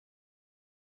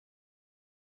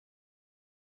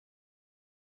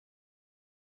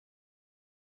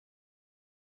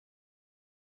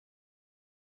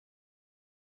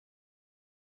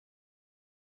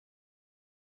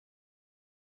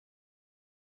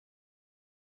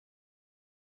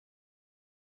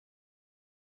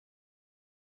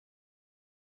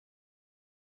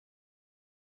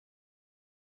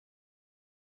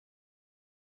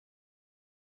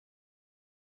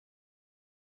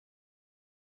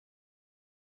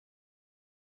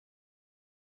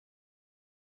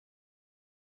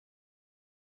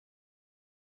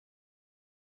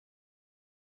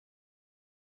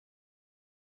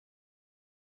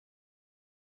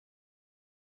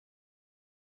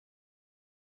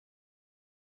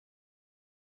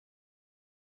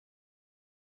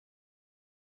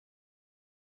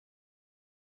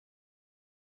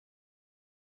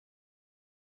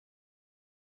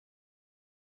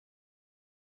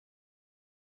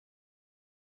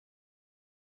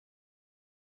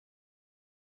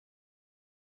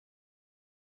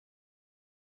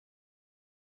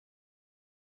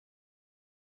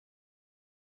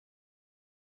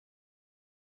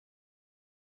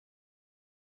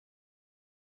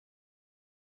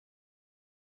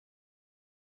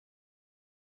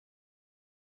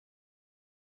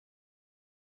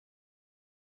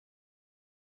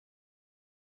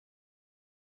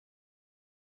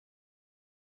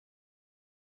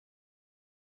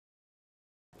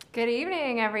Good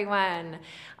evening, everyone.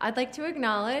 I'd like to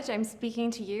acknowledge I'm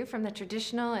speaking to you from the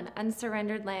traditional and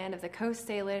unsurrendered land of the Coast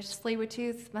Salish,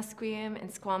 Tsleil-Waututh, Musqueam, and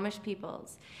Squamish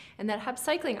peoples, and that Hub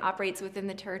Cycling operates within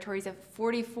the territories of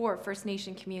 44 First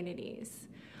Nation communities.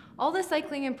 All the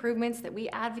cycling improvements that we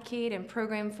advocate and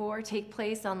program for take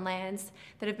place on lands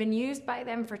that have been used by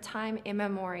them for time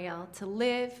immemorial to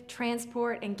live,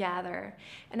 transport, and gather,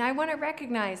 and I want to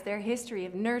recognize their history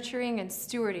of nurturing and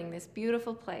stewarding this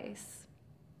beautiful place.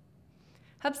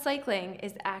 Hub Cycling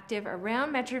is active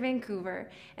around Metro Vancouver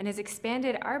and has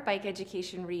expanded our bike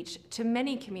education reach to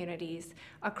many communities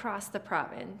across the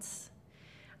province.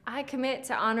 I commit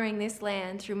to honoring this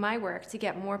land through my work to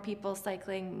get more people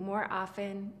cycling more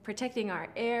often, protecting our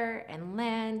air and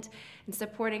land, and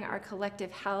supporting our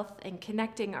collective health and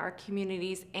connecting our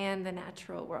communities and the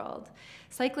natural world.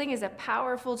 Cycling is a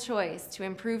powerful choice to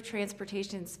improve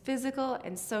transportation's physical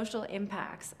and social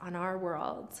impacts on our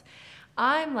world.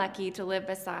 I'm lucky to live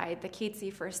beside the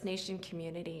Katzie First Nation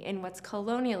community in what's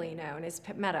colonially known as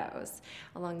Pitt Meadows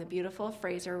along the beautiful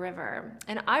Fraser River.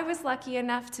 And I was lucky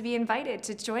enough to be invited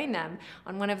to join them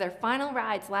on one of their final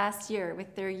rides last year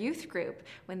with their youth group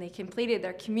when they completed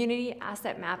their community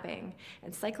asset mapping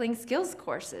and cycling skills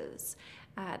courses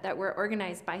that were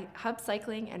organized by Hub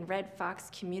Cycling and Red Fox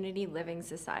Community Living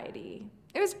Society.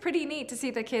 It was pretty neat to see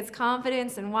the kids'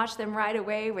 confidence and watch them ride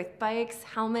away with bikes,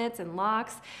 helmets, and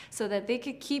locks so that they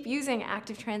could keep using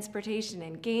active transportation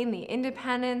and gain the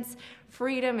independence,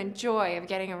 freedom, and joy of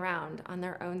getting around on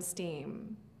their own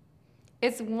steam.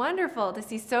 It's wonderful to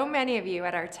see so many of you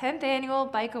at our 10th Annual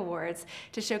Bike Awards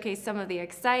to showcase some of the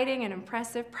exciting and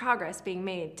impressive progress being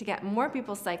made to get more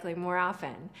people cycling more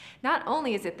often. Not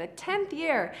only is it the 10th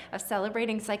year of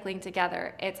celebrating cycling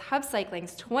together, it's Hub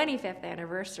Cycling's 25th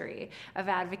anniversary of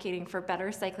advocating for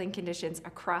better cycling conditions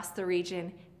across the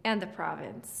region and the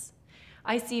province.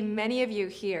 I see many of you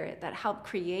here that helped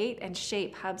create and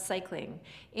shape Hub Cycling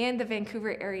and the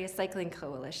Vancouver Area Cycling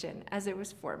Coalition, as it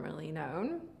was formerly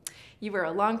known. You were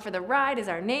along for the ride as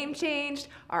our name changed,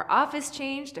 our office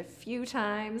changed a few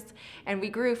times, and we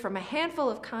grew from a handful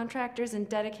of contractors and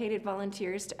dedicated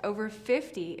volunteers to over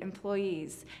 50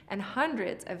 employees and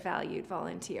hundreds of valued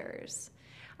volunteers.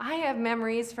 I have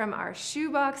memories from our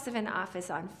shoebox of an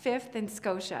office on 5th and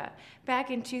Scotia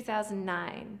back in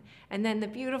 2009, and then the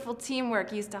beautiful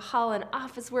teamwork used to haul an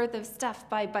office worth of stuff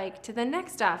by bike to the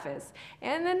next office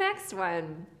and the next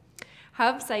one.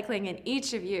 Hub Cycling and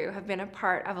each of you have been a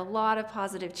part of a lot of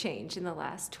positive change in the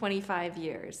last 25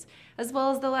 years, as well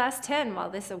as the last 10 while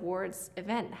this awards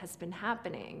event has been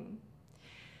happening.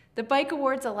 The Bike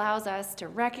Awards allows us to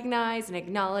recognize and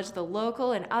acknowledge the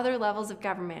local and other levels of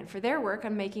government for their work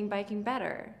on making biking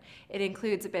better. It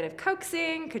includes a bit of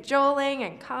coaxing, cajoling,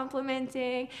 and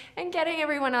complimenting, and getting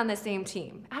everyone on the same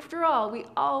team. After all, we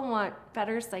all want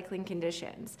better cycling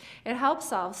conditions. It helps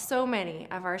solve so many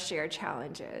of our shared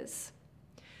challenges.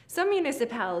 Some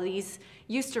municipalities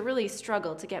used to really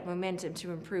struggle to get momentum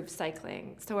to improve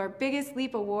cycling, so our Biggest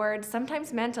Leap Award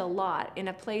sometimes meant a lot in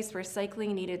a place where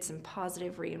cycling needed some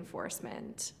positive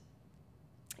reinforcement.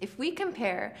 If we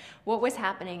compare what was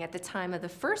happening at the time of the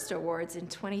first awards in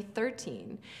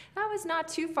 2013, that was not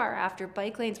too far after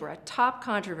bike lanes were a top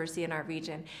controversy in our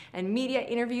region, and media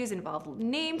interviews involved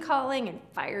name-calling and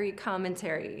fiery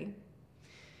commentary.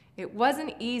 It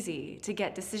wasn't easy to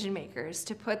get decision makers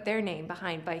to put their name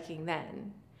behind biking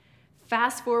then.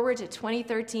 Fast forward to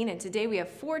 2013, and today we have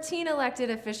 14 elected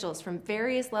officials from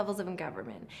various levels of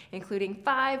government, including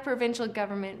 5 provincial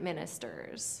government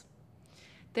ministers.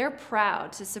 They're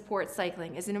proud to support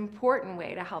cycling as an important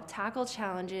way to help tackle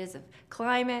challenges of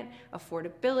climate,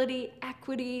 affordability,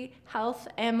 equity, health,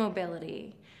 and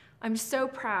mobility. I'm so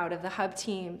proud of the Hub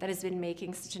team that has been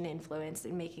making such an influence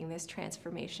in making this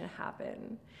transformation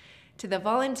happen. To the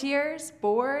volunteers,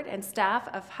 board, and staff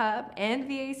of Hub and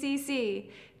VACC,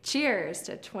 cheers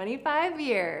to 25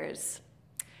 years.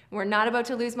 We're not about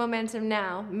to lose momentum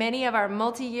now. Many of our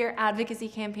multi-year advocacy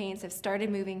campaigns have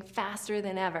started moving faster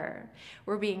than ever.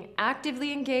 We're being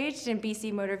actively engaged in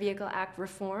BC Motor Vehicle Act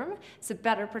reform to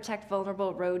better protect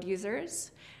vulnerable road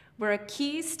users. We're a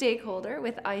key stakeholder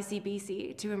with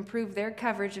ICBC to improve their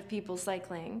coverage of people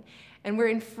cycling, and we're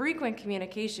in frequent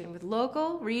communication with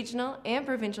local, regional, and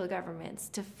provincial governments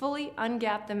to fully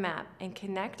ungap the map and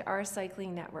connect our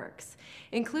cycling networks,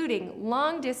 including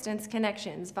long-distance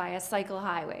connections via cycle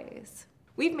highways.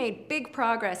 We've made big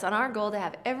progress on our goal to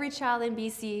have every child in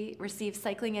BC receive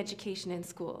cycling education in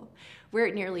school. We're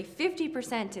at nearly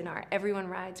 50% in our Everyone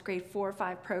Rides grade 4 or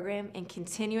 5 program and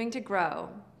continuing to grow.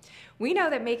 We know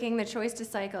that making the choice to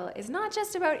cycle is not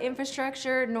just about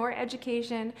infrastructure nor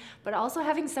education, but also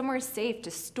having somewhere safe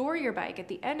to store your bike at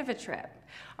the end of a trip.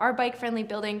 Our bike-friendly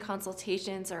building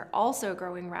consultations are also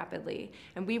growing rapidly,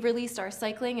 and we released our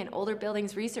Cycling and Older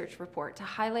Buildings Research Report to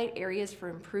highlight areas for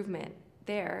improvement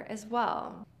there as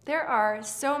well. There are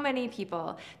so many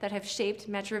people that have shaped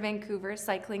Metro Vancouver's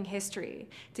cycling history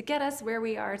to get us where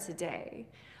we are today.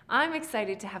 I'm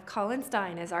excited to have Colin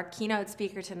Stein as our keynote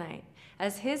speaker tonight,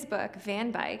 as his book, Van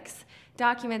Bikes,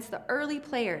 documents the early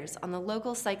players on the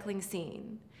local cycling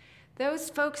scene. Those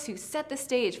folks who set the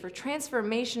stage for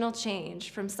transformational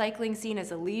change from cycling seen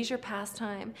as a leisure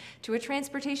pastime to a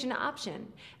transportation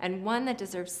option, and one that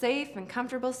deserves safe and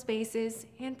comfortable spaces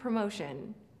and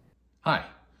promotion. Hi,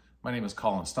 my name is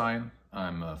Colin Stein.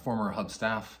 I'm a former Hub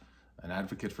staff, an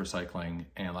advocate for cycling,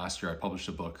 and last year I published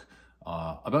a book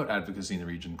about advocacy in the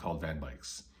region called Van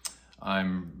Bikes.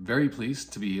 I'm very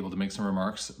pleased to be able to make some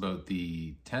remarks about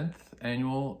the 10th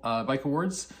annual Bike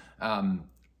Awards.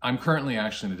 I'm currently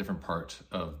actually in a different part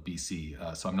of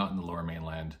BC, so I'm not in the Lower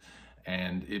Mainland.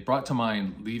 And it brought to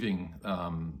mind leaving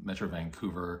Metro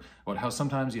Vancouver about how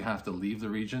sometimes you have to leave the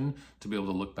region to be able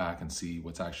to look back and see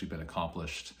what's actually been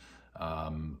accomplished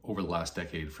over the last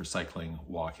decade for cycling,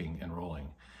 walking, and rolling.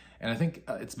 And I think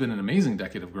it's been an amazing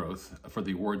decade of growth for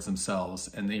the awards themselves,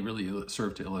 and they really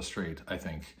serve to illustrate, I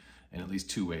think, in at least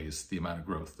two ways, the amount of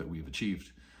growth that we've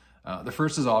achieved. The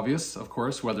first is obvious, of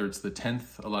course, whether it's the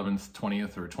 10th, 11th,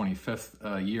 20th, or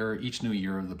 25th year, each new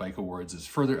year of the Bike Awards is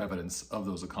further evidence of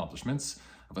those accomplishments,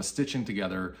 of a stitching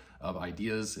together of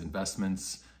ideas,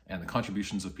 investments, and the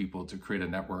contributions of people to create a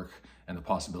network and the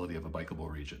possibility of a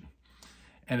bikeable region.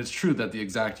 And it's true that the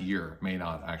exact year may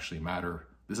not actually matter.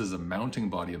 This is a mounting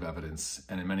body of evidence,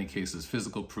 and in many cases,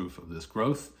 physical proof of this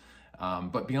growth.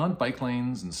 But beyond bike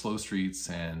lanes and slow streets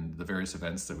and the various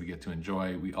events that we get to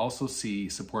enjoy, we also see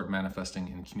support manifesting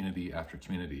in community after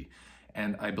community.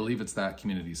 And I believe it's that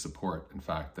community support, in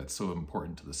fact, that's so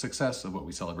important to the success of what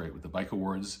we celebrate with the Bike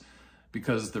Awards,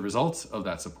 because the results of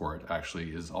that support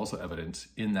actually is also evident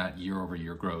in that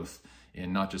year-over-year growth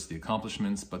in not just the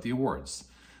accomplishments, but the awards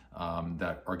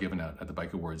that are given out at the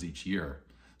Bike Awards each year.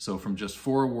 So from just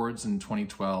 4 awards in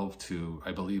 2012 to,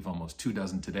 I believe, almost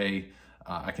 24 today,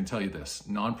 I can tell you this: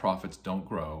 nonprofits don't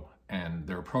grow, and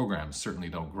their programs certainly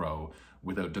don't grow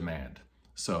without demand.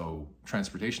 So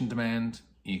transportation demand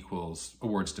equals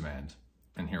awards demand,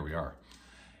 and here we are.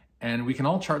 And we can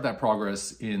all chart that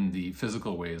progress in the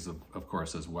physical ways, of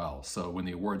course, as well. So when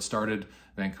the awards started,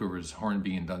 Vancouver's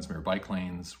Hornby and Dunsmuir bike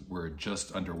lanes were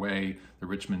just underway. The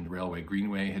Richmond Railway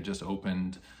Greenway had just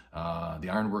opened. The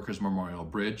Ironworkers Memorial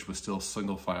Bridge was still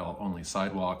single file only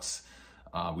sidewalks.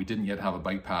 We didn't yet have a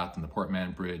bike path on the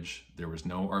Portman Bridge. There was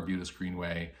no Arbutus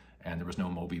Greenway, and there was no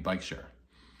Moby bike share.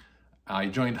 I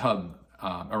joined Hub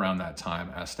around that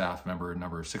time as staff member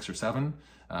number 6 or 7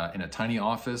 in a tiny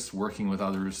office, working with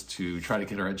others to try to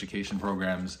get our education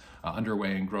programs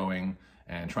underway and growing,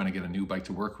 and trying to get a new Bike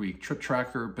to Work Week trip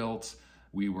tracker built.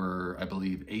 We were, I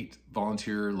believe, 8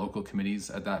 volunteer local committees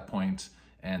at that point,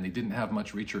 and they didn't have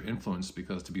much reach or influence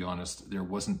because, to be honest, there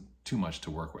wasn't too much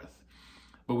to work with.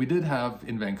 But we did have,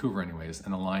 in Vancouver anyways,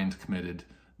 an aligned, committed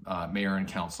mayor and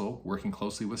council working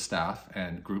closely with staff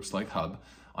and groups like Hub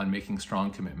on making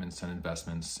strong commitments and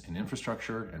investments in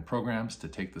infrastructure and programs to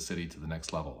take the city to the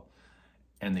next level.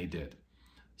 And they did.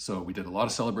 So we did a lot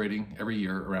of celebrating every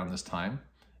year around this time.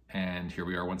 And here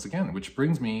we are once again, which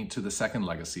brings me to the second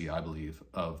legacy, I believe,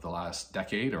 of the last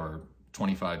decade, or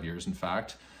 25 years, in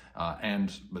fact,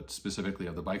 but specifically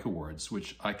of the Bike Awards,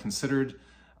 which I considered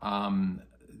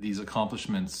these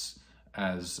accomplishments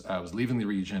as I was leaving the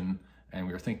region, and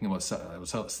we were thinking about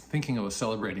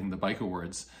celebrating the Bike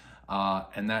Awards.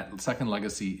 And that second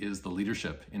legacy is the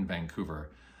leadership in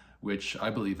Vancouver, which I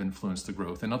believe influenced the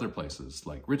growth in other places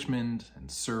like Richmond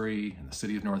and Surrey and the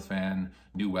city of North Van,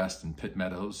 New West and Pitt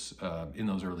Meadows in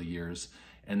those early years.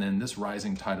 And then this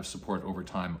rising tide of support over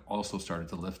time also started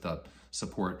to lift up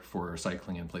support for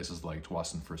cycling in places like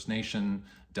Tsawwassen First Nation,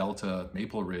 Delta,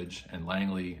 Maple Ridge, and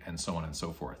Langley, and so on and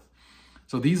so forth.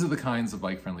 So these are the kinds of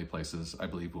bike-friendly places I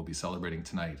believe we'll be celebrating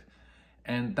tonight.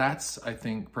 And that's, I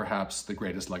think, perhaps the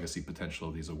greatest legacy potential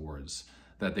of these awards,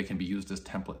 that they can be used as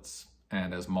templates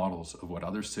and as models of what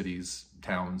other cities,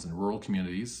 towns, and rural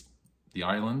communities, the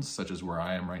islands, such as where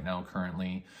I am right now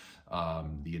currently,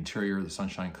 the interior, the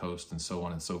Sunshine Coast, and so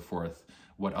on and so forth,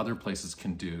 what other places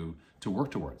can do to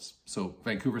work towards. So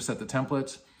Vancouver set the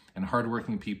template, and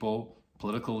hardworking people,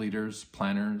 political leaders,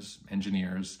 planners,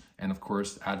 engineers, and of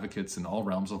course, advocates in all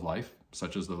realms of life,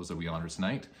 such as those that we honor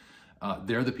tonight,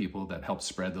 they're the people that help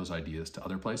spread those ideas to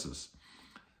other places.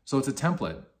 So it's a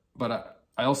template, but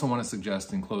I also want to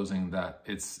suggest in closing that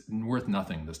it's worth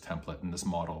nothing, this template and this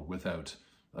model, without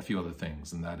a few other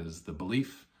things, and that is the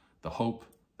belief, the hope,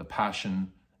 the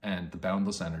passion, and the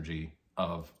boundless energy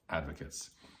of advocates.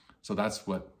 So that's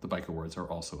what the Bike Awards are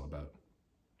also about.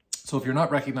 So if you're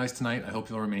not recognized tonight, I hope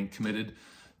you'll remain committed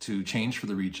to change for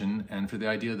the region and for the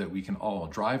idea that we can all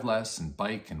drive less and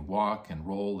bike and walk and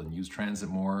roll and use transit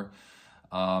more.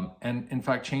 And in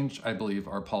fact, change, I believe,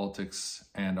 our politics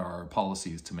and our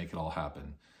policies to make it all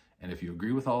happen. And if you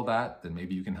agree with all that, then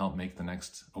maybe you can help make the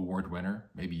next award winner.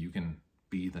 Maybe you can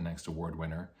be the next award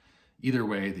winner. Either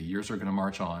way, the years are going to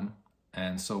march on.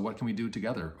 And so what can we do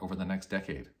together over the next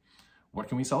decade? What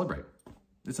can we celebrate?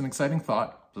 It's an exciting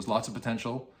thought. There's lots of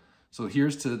potential. So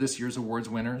here's to this year's awards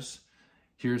winners.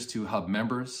 Here's to Hub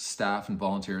members, staff, and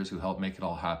volunteers who helped make it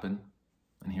all happen.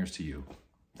 And here's to you.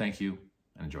 Thank you,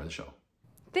 and enjoy the show.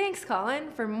 Thanks,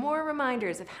 Colin, for more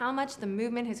reminders of how much the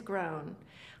movement has grown.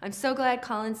 I'm so glad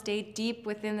Colin stayed deep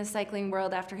within the cycling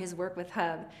world after his work with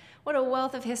Hub. What a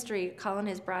wealth of history Colin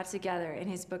has brought together in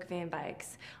his book, Van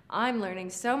Bikes. I'm learning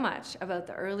so much about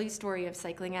the early story of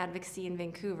cycling advocacy in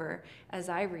Vancouver as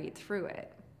I read through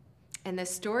it. And the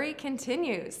story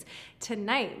continues.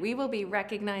 Tonight, we will be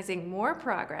recognizing more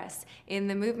progress in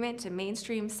the movement to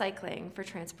mainstream cycling for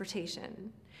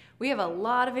transportation. We have a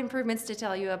lot of improvements to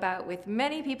tell you about, with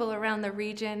many people around the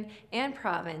region and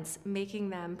province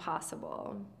making them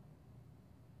possible.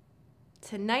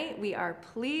 Tonight, we are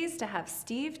pleased to have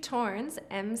Steve Torrens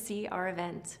MC our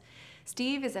event.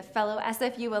 Steve is a fellow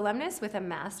SFU alumnus with a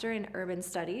Master in Urban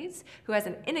Studies who has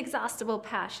an inexhaustible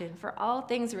passion for all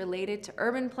things related to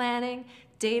urban planning,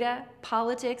 data,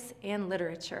 politics, and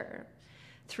literature.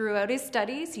 Throughout his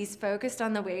studies, he's focused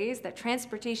on the ways that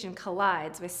transportation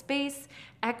collides with space,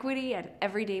 equity, and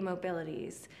everyday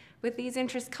mobilities, with these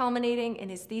interests culminating in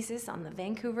his thesis on the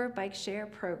Vancouver Bike Share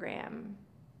program.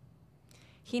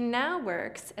 He now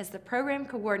works as the program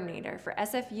coordinator for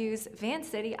SFU's Van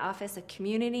City Office of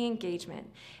Community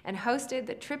Engagement and hosted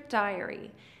the Trip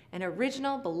Diary, an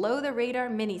original below-the-radar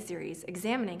miniseries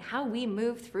examining how we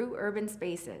move through urban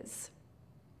spaces.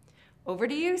 Over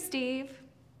to you, Steve.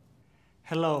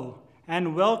 Hello,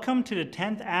 and welcome to the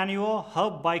 10th Annual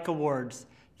Hub Bike Awards.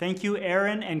 Thank you,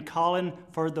 Aaron and Colin,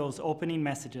 for those opening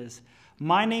messages.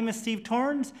 My name is Steve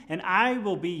Torrens, and I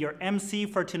will be your MC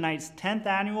for tonight's 10th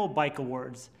Annual Bike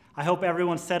Awards. I hope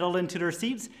everyone's settled into their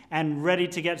seats and ready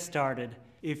to get started.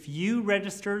 If you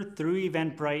register through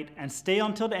Eventbrite and stay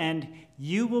until the end,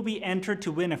 you will be entered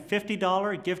to win a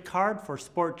 $50 gift card for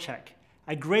Sport Check,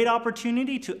 a great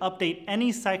opportunity to update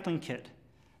any cycling kit.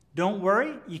 Don't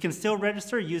worry, you can still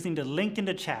register using the link in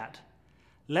the chat.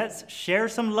 Let's share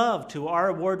some love to our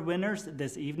award winners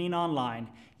this evening online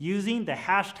using the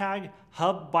hashtag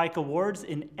HubBikeAwards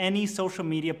in any social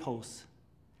media posts.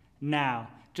 Now,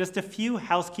 just a few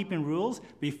housekeeping rules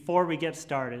before we get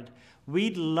started.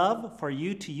 We'd love for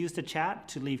you to use the chat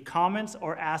to leave comments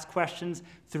or ask questions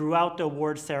throughout the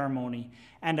award ceremony,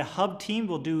 and the Hub team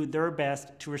will do their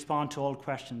best to respond to all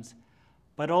questions.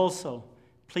 But also,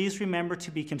 please remember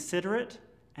to be considerate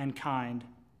and kind.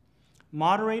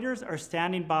 Moderators are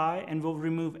standing by and will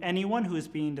remove anyone who is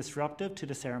being disruptive to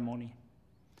the ceremony.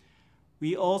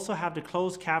 We also have the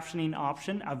closed captioning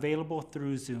option available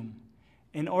through Zoom.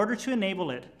 In order to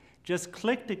enable it, just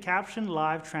click the Caption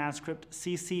Live Transcript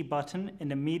CC button in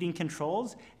the meeting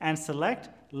controls and select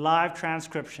Live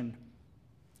Transcription.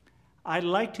 I'd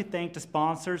like to thank the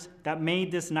sponsors that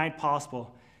made this night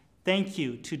possible. Thank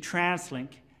you to TransLink,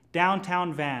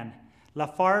 Downtown Van,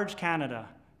 Lafarge Canada,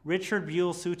 Richard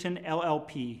Buell Sutton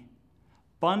LLP,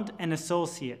 Bunt and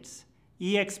Associates,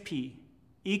 EXP,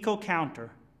 EcoCounter,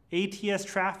 ATS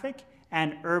Traffic,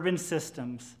 and Urban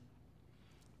Systems.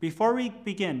 Before we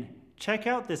begin, check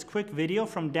out this quick video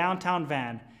from Downtown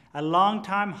Van, a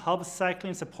longtime Hub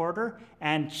cycling supporter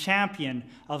and champion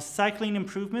of cycling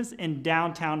improvements in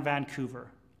downtown Vancouver.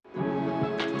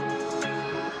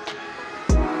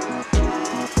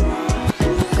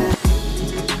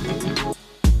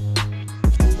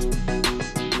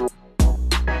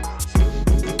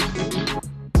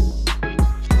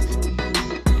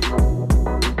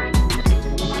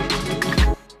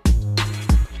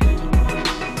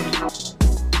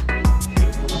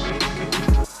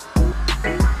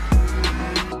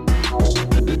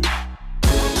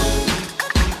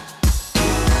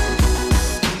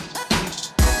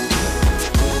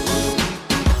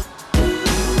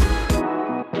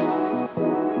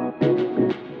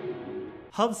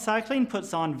 Hub Cycling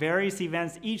puts on various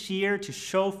events each year to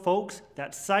show folks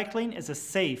that cycling is a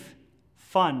safe,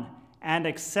 fun, and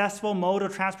accessible mode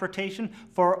of transportation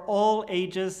for all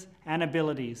ages and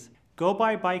abilities. Go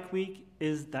by Bike Week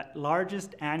is the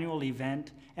largest annual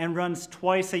event and runs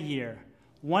twice a year,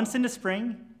 once in the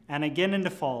spring and again in the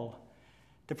fall.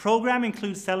 The program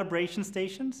includes celebration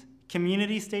stations,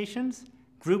 community stations,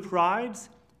 group rides,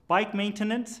 bike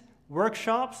maintenance,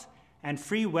 workshops, and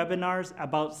free webinars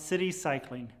about city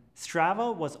cycling.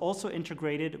 Strava was also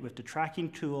integrated with the tracking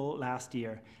tool last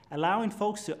year, allowing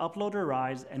folks to upload their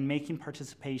rides and making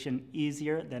participation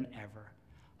easier than ever.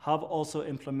 Hub also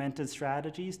implemented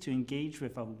strategies to engage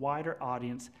with a wider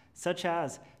audience, such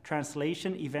as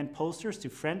translation event posters to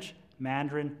French,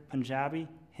 Mandarin, Punjabi,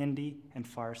 Hindi, and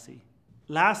Farsi.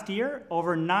 Last year,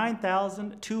 over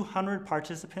 9,200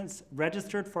 participants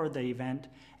registered for the event,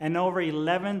 and over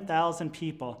 11,000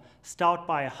 people stopped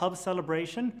by a Hub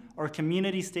celebration or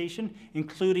community station,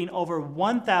 including over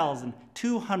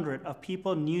 1,200 of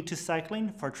people new to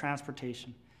cycling for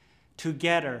transportation.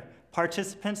 Together,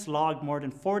 participants logged more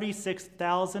than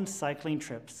 46,000 cycling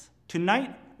trips.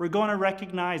 Tonight, we're going to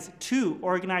recognize 2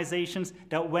 organizations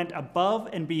that went above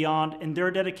and beyond in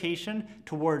their dedication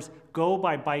towards Go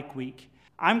by Bike Week.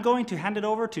 I'm going to hand it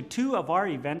over to 2 of our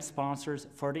event sponsors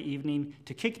for the evening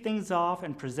to kick things off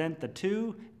and present the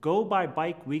 2 Go by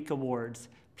Bike Week awards.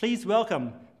 Please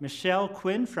welcome Michelle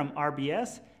Quinn from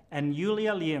RBS and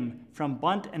Yulia Liam from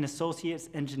Bunt and Associates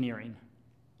Engineering.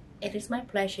 It is my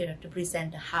pleasure to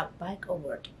present the Hub Bike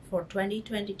Award for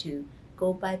 2022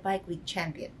 Go by Bike Week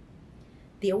Champion.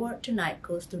 The award tonight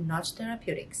goes to Notch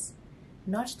Therapeutics.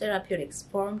 Notch Therapeutics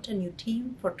formed a new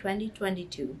team for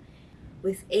 2022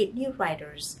 with 8 new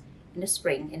riders in the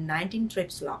spring and 19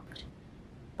 trips logged.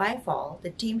 By fall,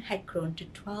 the team had grown to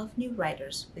 12 new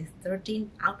riders with 13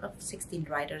 out of 16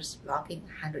 riders logging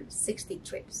 160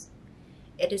 trips.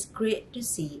 It is great to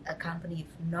see a company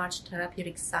of Notch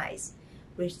Therapeutics size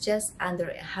with just under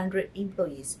 100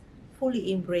 employees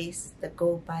fully embrace the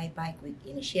Go by Bike Week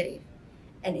initiative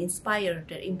and inspire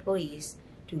their employees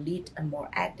to lead a more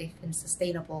active and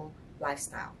sustainable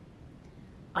lifestyle.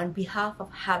 On behalf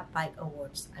of Hub Bike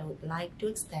Awards, I would like to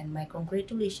extend my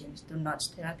congratulations to Notch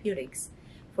Therapeutics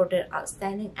for their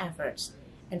outstanding efforts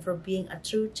and for being a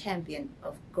true champion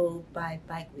of Go by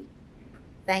Bike Week.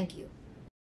 Thank you.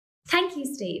 Thank you,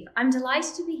 Steve. I'm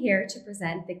delighted to be here to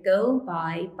present the Go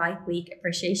by Bike Week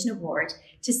Appreciation Award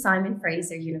to Simon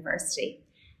Fraser University.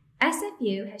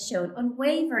 SFU has shown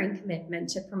unwavering commitment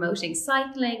to promoting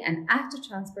cycling and active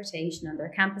transportation on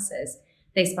their campuses.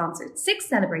 They sponsored 6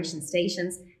 celebration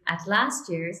stations at last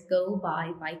year's Go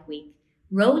by Bike Week,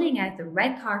 rolling out the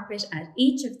red carpet at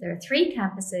each of their 3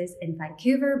 campuses in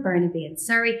Vancouver, Burnaby and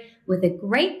Surrey with a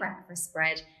great breakfast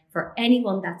spread for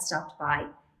anyone that stopped by.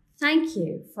 Thank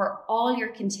you for all your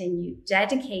continued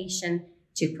dedication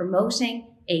to promoting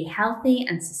a healthy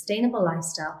and sustainable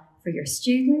lifestyle for your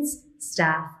students,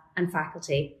 staff and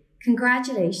faculty.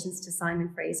 Congratulations to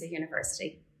Simon Fraser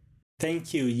University.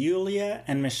 Thank you, Yulia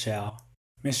and Michelle.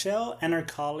 Michelle and her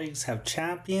colleagues have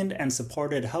championed and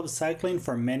supported Hub Cycling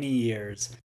for many years.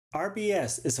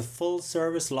 RBS is a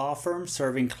full-service law firm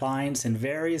serving clients in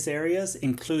various areas,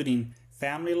 including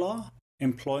family law,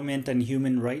 employment and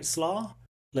human rights law,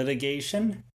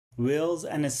 litigation, wills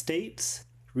and estates,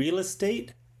 real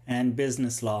estate, and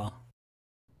business law.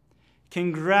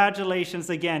 Congratulations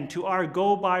again to our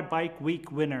Go by Bike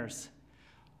Week winners.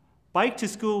 Bike to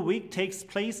School Week takes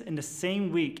place in the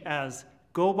same week as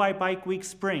Go by Bike Week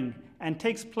Spring and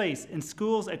takes place in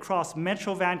schools across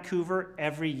Metro Vancouver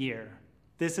every year.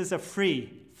 This is a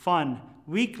free, fun,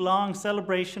 week-long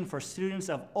celebration for students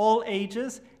of all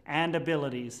ages and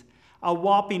abilities. A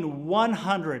whopping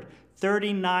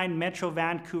 139 Metro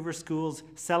Vancouver schools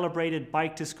celebrated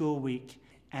Bike to School Week,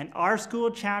 and our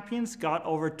school champions got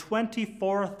over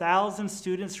 24,000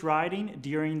 students riding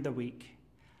during the week.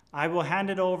 I will hand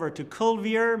it over to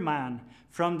Kulveer Mann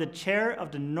from the chair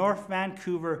of the North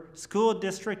Vancouver School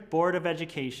District Board of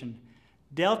Education,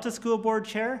 Delta School Board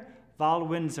Chair Val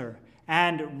Windsor,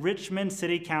 and Richmond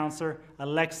City Councillor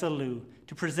Alexa Liu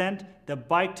to present the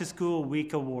Bike to School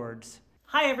Week Awards.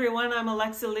 Hi everyone, I'm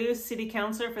Alexa Liu, City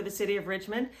Councillor for the City of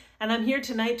Richmond, and I'm here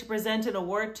tonight to present an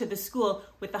award to the school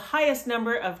with the highest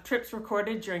number of trips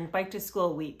recorded during Bike to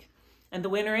School Week. And the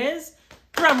winner is,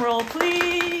 drumroll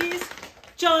please,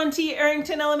 John T.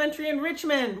 Arrington Elementary in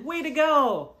Richmond. Way to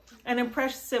go! An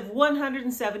impressive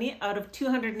 170 out of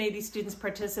 280 students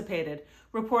participated,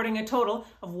 reporting a total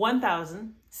of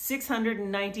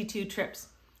 1,692 trips.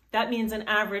 That means an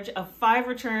average of 5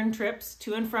 return trips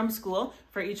to and from school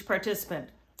for each participant.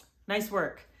 Nice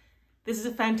work. This is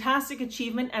a fantastic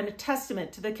achievement and a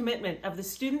testament to the commitment of the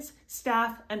students,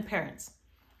 staff, and parents.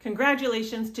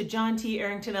 Congratulations to John T.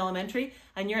 Arrington Elementary,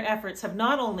 and your efforts have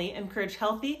not only encouraged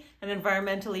healthy and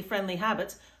environmentally friendly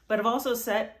habits, but have also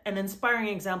set an inspiring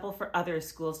example for other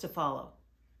schools to follow.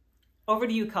 Over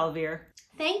to you, Calvir.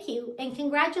 Thank you, and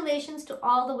congratulations to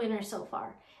all the winners so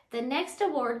far. The next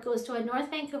award goes to a North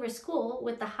Vancouver school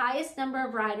with the highest number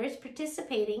of riders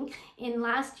participating in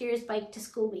last year's Bike to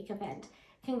School Week event.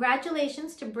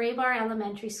 Congratulations to Braemar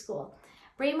Elementary School.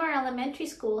 Braemar Elementary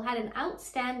School had an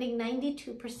outstanding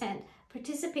 92%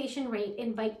 participation rate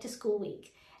in Bike to School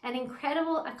Week, an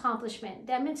incredible accomplishment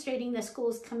demonstrating the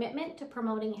school's commitment to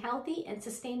promoting healthy and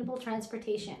sustainable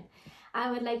transportation.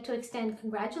 I would like to extend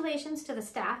congratulations to the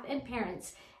staff and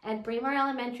parents at Braemar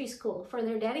Elementary School for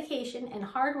their dedication and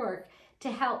hard work to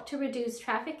help to reduce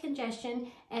traffic congestion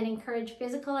and encourage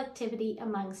physical activity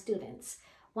among students.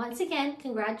 Once again,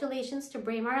 congratulations to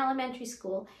Braemar Elementary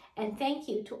School, and thank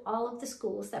you to all of the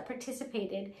schools that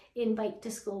participated in Bike to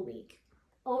School Week.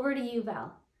 Over to you,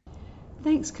 Val.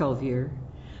 Thanks, Calvir.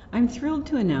 I'm thrilled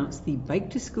to announce the Bike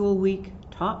to School Week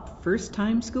Top First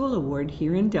Time School Award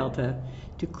here in Delta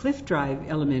to Cliff Drive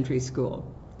Elementary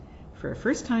School. For a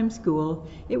first-time school,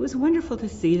 it was wonderful to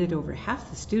see that over half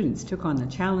the students took on the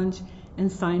challenge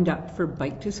and signed up for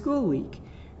Bike to School Week,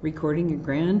 recording a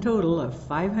grand total of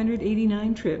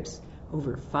 589 trips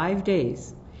over 5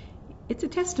 days. It's a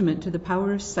testament to the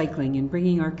power of cycling in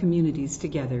bringing our communities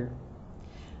together.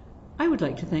 I would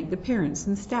like to thank the parents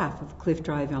and staff of Cliff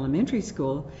Drive Elementary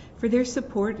School for their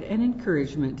support and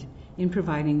encouragement in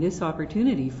providing this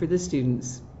opportunity for the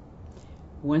students.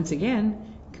 Once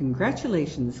again,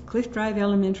 congratulations, Cliff Drive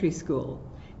Elementary School.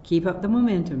 Keep up the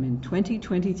momentum in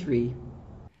 2023.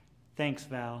 Thanks,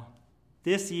 Val.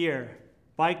 This year,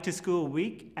 Bike to School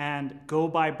Week and Go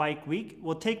by Bike Week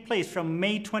will take place from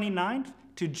May 29th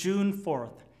to June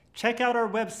 4th. Check out our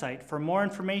website for more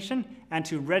information and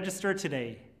to register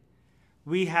today.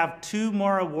 We have 2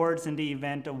 more awards in the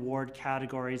event award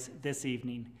categories this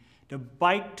evening: the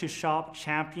Bike to Shop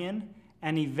Champion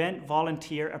and Event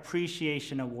Volunteer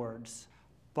Appreciation Awards.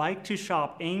 Bike to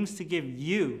Shop aims to give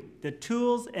you the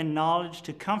tools and knowledge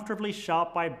to comfortably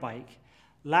shop by bike.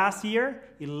 Last year,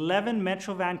 11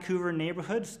 Metro Vancouver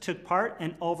neighborhoods took part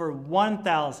and over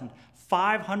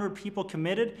 1,500 people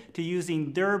committed to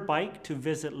using their bike to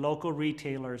visit local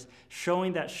retailers,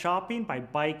 showing that shopping by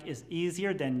bike is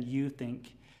easier than you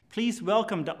think. Please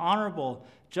welcome the Honorable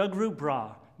Jagrup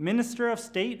Bra, Minister of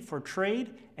State for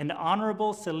Trade, and the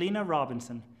Honorable Selena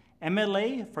Robinson,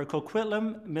 MLA for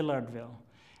Coquitlam-Millardville,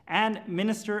 and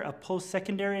Minister of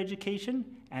Post-Secondary Education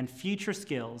and Future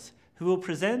Skills, who will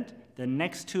present the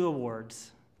next 2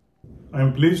 awards. I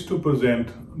am pleased to present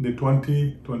the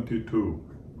 2022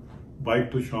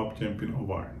 Bike to Shop Champion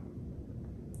Award.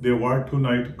 The award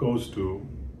tonight goes to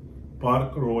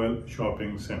Park Royal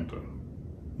Shopping Centre.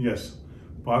 Yes,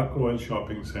 Park Royal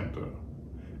Shopping Centre,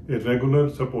 a regular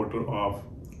supporter of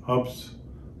Hub's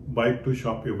Bike to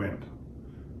Shop event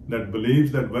that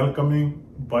believes that welcoming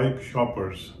bike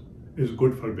shoppers is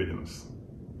good for business.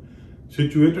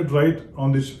 Situated right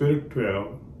on the Spirit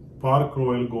Trail, Park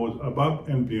Royal goes above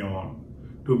and beyond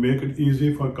to make it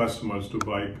easy for customers to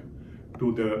bike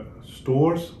to their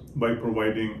stores by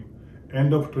providing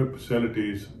end-of-trip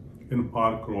facilities in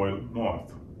Park Royal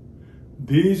North.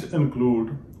 These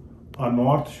include a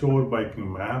North Shore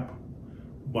biking map,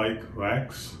 bike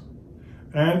racks,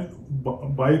 and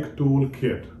bike tool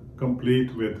kit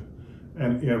complete with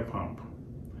an air pump.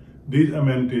 These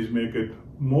amenities make it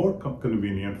more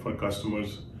convenient for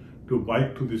customers to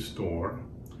bike to the store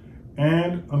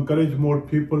and encourage more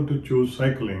people to choose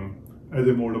cycling as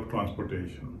a mode of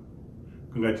transportation.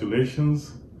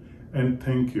 Congratulations and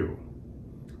thank you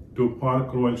to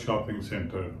Park Royal Shopping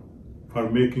Centre for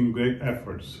making great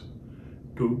efforts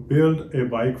to build a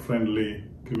bike-friendly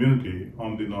community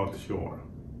on the North Shore.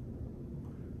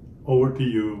 Over to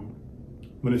you,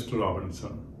 Minister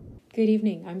Robinson. Good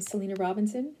evening. I'm Selena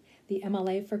Robinson, the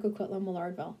MLA for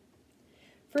Coquitlam-Millardville.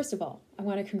 First of all, I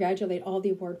want to congratulate all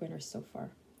the award winners so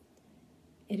far.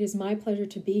 It is my pleasure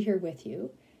to be here with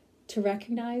you to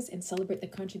recognize and celebrate the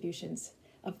contributions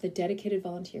of the dedicated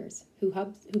volunteers whom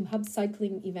Hub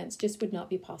cycling events just would not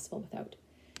be possible without.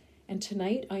 And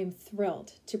tonight I am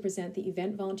thrilled to present the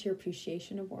Event Volunteer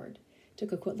Appreciation Award to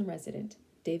Coquitlam resident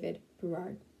David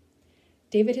Berard.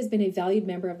 David has been a valued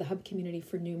member of the Hub community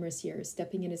for numerous years,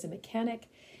 stepping in as a mechanic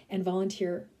and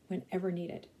volunteer whenever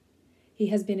needed. He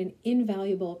has been an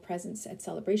invaluable presence at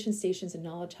celebration stations and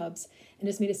knowledge hubs and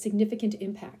has made a significant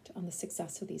impact on the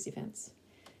success of these events.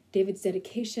 David's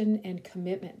dedication and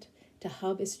commitment to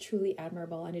Hub is truly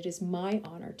admirable, and it is my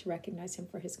honor to recognize him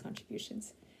for his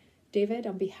contributions. David,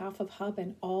 on behalf of Hub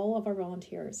and all of our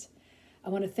volunteers, I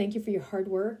want to thank you for your hard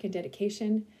work and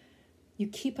dedication. You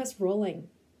keep us rolling,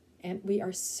 and we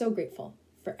are so grateful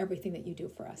for everything that you do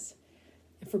for us.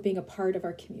 and for being a part of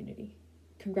our community.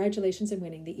 Congratulations on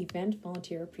winning the Event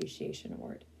Volunteer Appreciation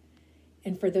Award.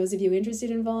 And for those of you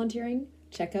interested in volunteering,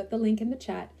 check out the link in the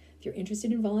chat if you're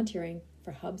interested in volunteering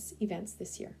for Hub's events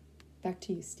this year. Back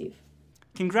to you, Steve.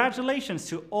 Congratulations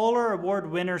to all our award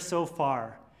winners so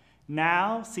far.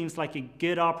 Now seems like a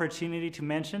good opportunity to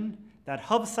mention that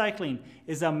Hub Cycling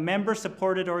is a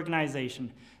member-supported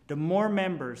organization. The more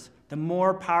members, the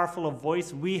more powerful a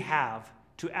voice we have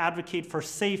to advocate for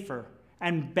safer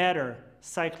and better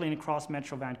cycling across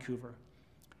Metro Vancouver.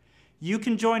 You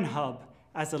can join Hub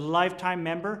as a lifetime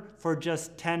member for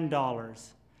just $10.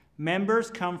 Members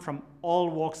come from all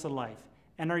walks of life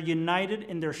and are united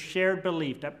in their shared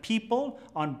belief that people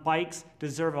on bikes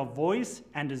deserve a voice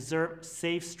and deserve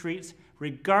safe streets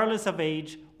regardless of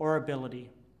age or ability.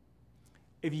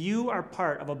 If you are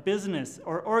part of a business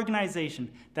or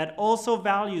organization that also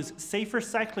values safer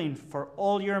cycling for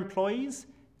all your employees,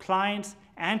 clients,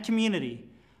 and community,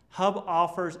 Hub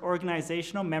offers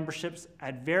organizational memberships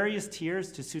at various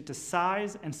tiers to suit the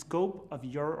size and scope of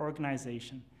your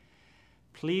organization.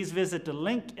 Please visit the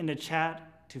link in the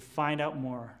chat to find out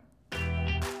more.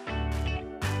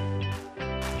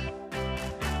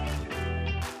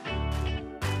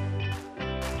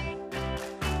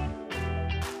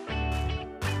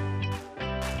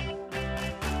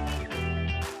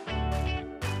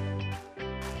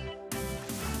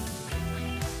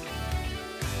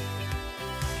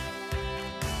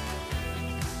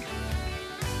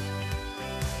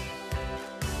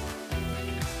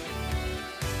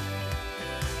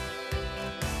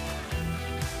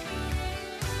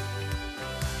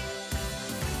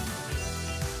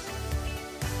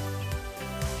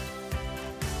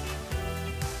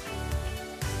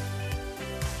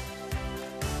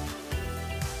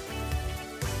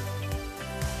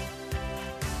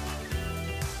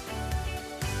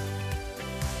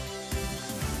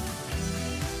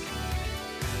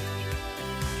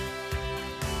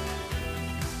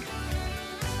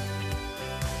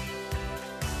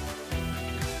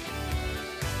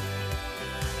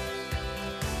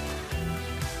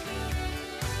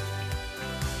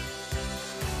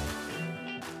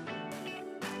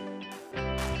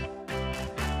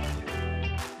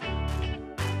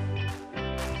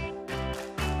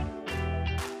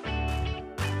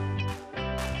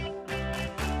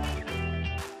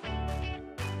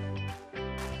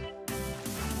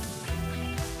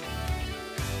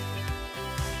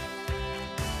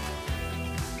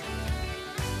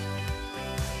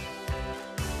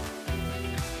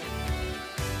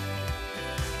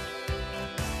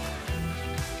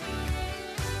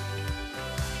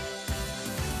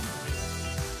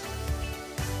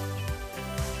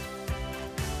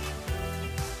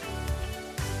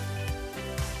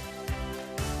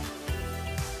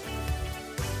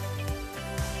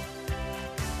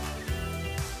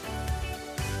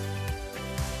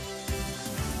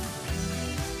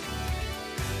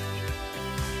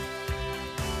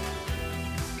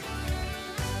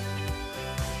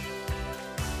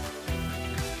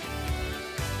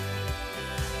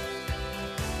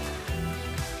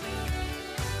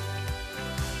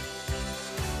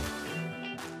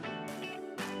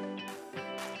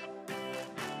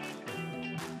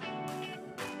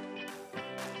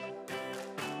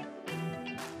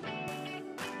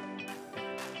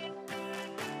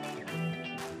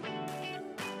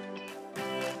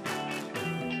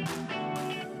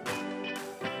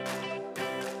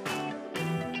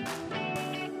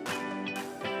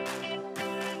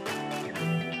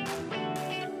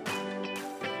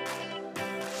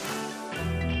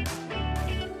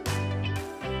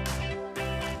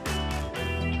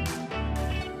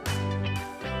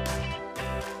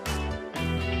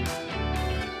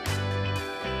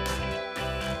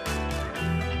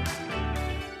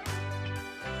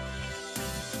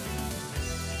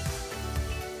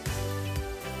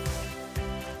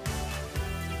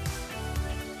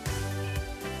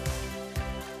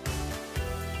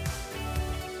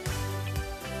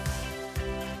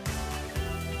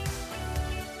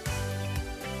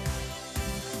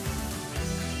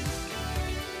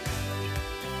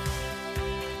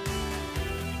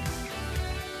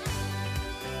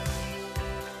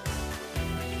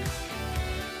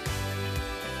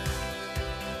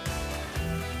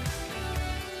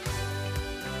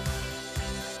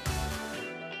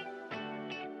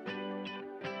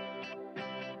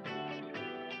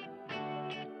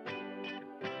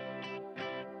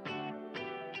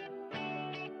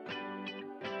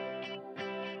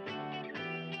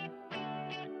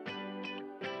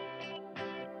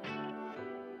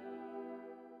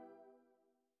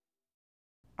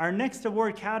 Our next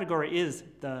award category is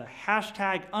the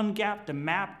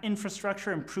 #UngapTheMap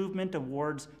Infrastructure Improvement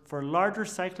Awards for larger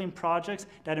cycling projects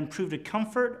that improve the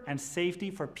comfort and safety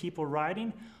for people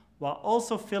riding while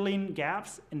also filling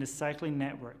gaps in the cycling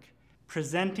network.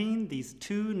 Presenting these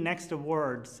two next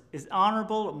awards is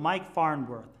Honorable Mike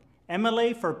Farnworth,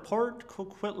 MLA for Port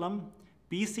Coquitlam,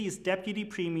 BC's Deputy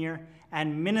Premier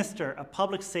and Minister of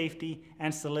Public Safety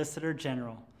and Solicitor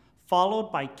General,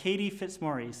 followed by Katie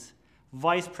Fitzmaurice,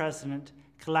 Vice President,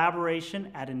 Collaboration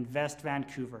at Invest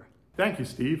Vancouver. Thank you,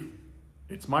 Steve.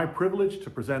 It's my privilege to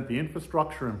present the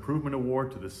Infrastructure Improvement Award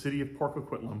to the City of Port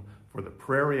Coquitlam for the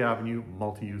Prairie Avenue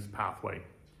Multi-Use Pathway.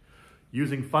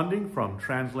 Using funding from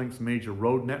TransLink's major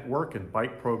road network and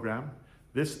bike program,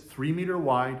 this 3-meter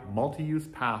wide multi-use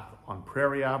path on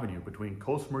Prairie Avenue between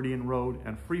Coast Meridian Road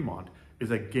and Fremont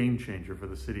is a game changer for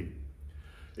the city.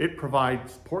 It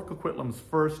provides Port Coquitlam's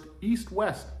first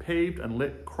east-west paved and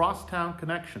lit crosstown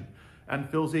connection and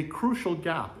fills a crucial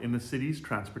gap in the city's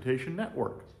transportation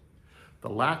network. The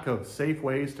lack of safe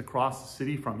ways to cross the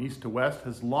city from east to west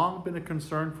has long been a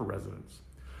concern for residents.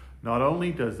 Not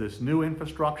only does this new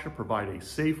infrastructure provide a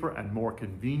safer and more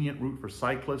convenient route for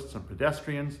cyclists and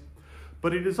pedestrians,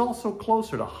 but it is also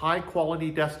closer to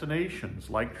high-quality destinations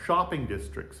like shopping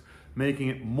districts, making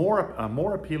it a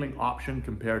more appealing option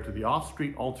compared to the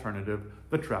off-street alternative,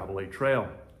 the Travel A Trail.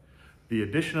 The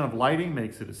addition of lighting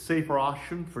makes it a safer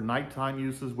option for nighttime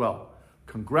use as well.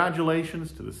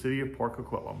 Congratulations to the City of Port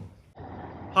Coquitlam.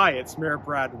 Hi, it's Mayor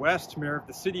Brad West, Mayor of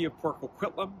the City of Port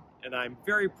Coquitlam, and I'm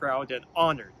very proud and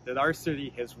honored that our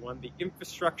city has won the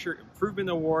Infrastructure Improvement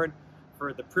Award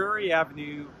for the Prairie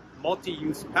Avenue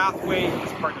Multi-Use Pathway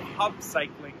as part of Hub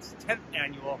Cycling's 10th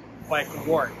Annual Bike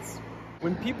Awards.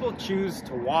 When people choose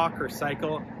to walk or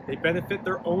cycle, they benefit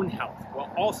their own health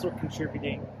while also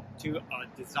contributing to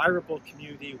a desirable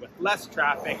community with less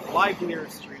traffic, livelier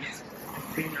streets, and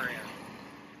cleaner air.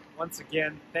 Once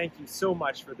again, thank you so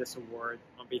much for this award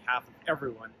on behalf of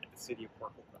everyone at the City of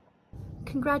Port Coquitlam.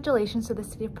 Congratulations to the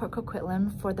City of Port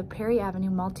Coquitlam for the Prairie Avenue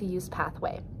Multi-Use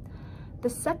Pathway. The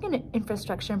second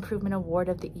Infrastructure Improvement Award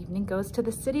of the evening goes to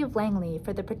the City of Langley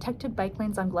for the protected bike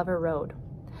lanes on Glover Road.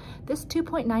 This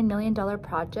 $2.9 million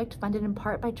project, funded in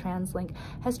part by TransLink,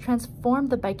 has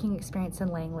transformed the biking experience in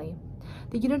Langley.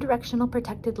 The unidirectional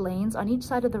protected lanes on each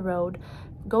side of the road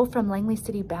go from Langley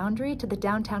city boundary to the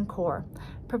downtown core,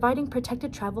 providing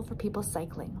protected travel for people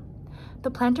cycling. The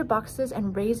planter boxes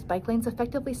and raised bike lanes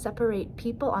effectively separate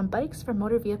people on bikes from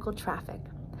motor vehicle traffic,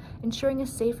 ensuring a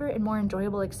safer and more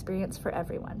enjoyable experience for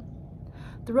everyone.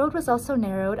 The road was also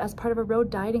narrowed as part of a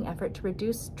road dieting effort to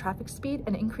reduce traffic speed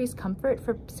and increase comfort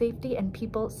for safety and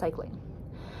people cycling.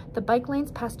 The bike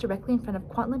lanes pass directly in front of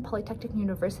Kwantlen Polytechnic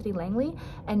University Langley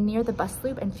and near the bus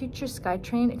loop and future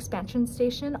SkyTrain expansion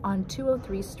station on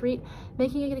 203 Street,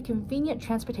 making it a convenient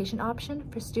transportation option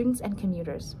for students and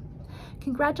commuters.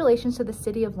 Congratulations to the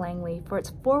City of Langley for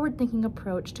its forward-thinking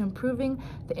approach to improving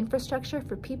the infrastructure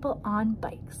for people on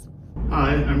bikes.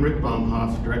 Hi, I'm Rick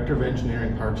Baumhoff, Director of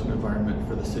Engineering, Parks and Environment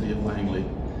for the City of Langley.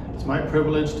 It's my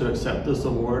privilege to accept this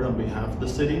award on behalf of the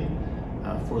city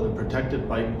for the protected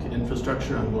bike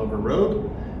infrastructure on Glover Road.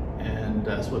 And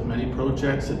as with many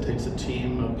projects, it takes a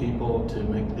team of people to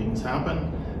make things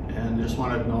happen. And I just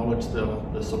want to acknowledge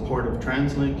the support of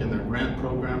TransLink and their grant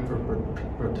program for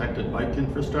protected bike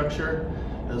infrastructure,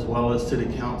 as well as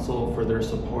City Council for their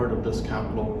support of this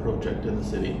capital project in the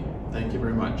city. Thank you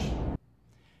very much.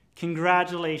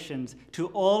 Congratulations to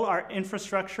all our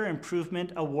Infrastructure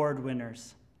Improvement Award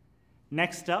winners.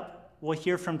 Next up, we'll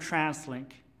hear from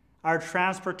TransLink, our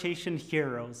transportation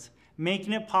heroes,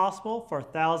 making it possible for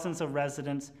thousands of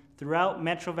residents throughout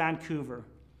Metro Vancouver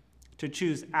to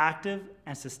choose active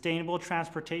and sustainable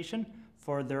transportation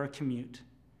for their commute.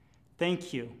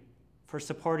 Thank you for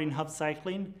supporting Hub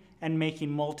Cycling and making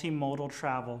multimodal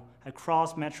travel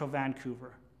across Metro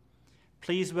Vancouver.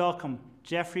 Please welcome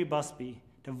Jeffrey Busby,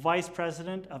 the Vice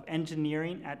President of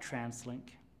Engineering at TransLink.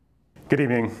 Good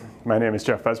evening. My name is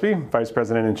Jeff Busby, Vice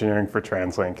President Engineering for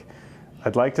TransLink.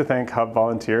 I'd like to thank Hub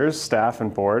volunteers, staff,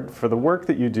 and board for the work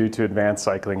that you do to advance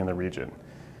cycling in the region.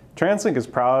 TransLink is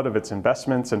proud of its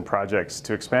investments and projects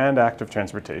to expand active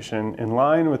transportation in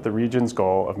line with the region's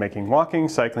goal of making walking,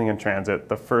 cycling, and transit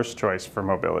the first choice for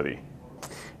mobility.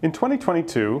 In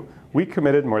 2022, we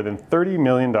committed more than $30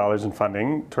 million in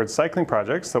funding towards cycling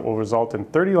projects that will result in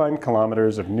 39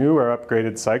 kilometers of new or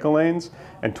upgraded cycle lanes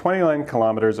and 29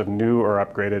 kilometers of new or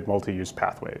upgraded multi-use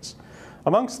pathways.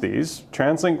 Amongst these,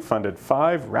 TransLink funded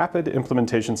 5 rapid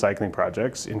implementation cycling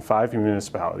projects in 5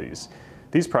 municipalities.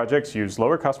 These projects use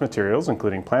lower cost materials,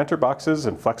 including planter boxes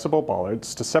and flexible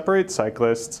bollards, to separate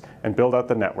cyclists and build out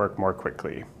the network more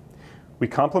quickly. We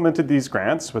complemented these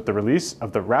grants with the release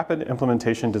of the Rapid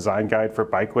Implementation Design Guide for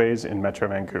Bikeways in Metro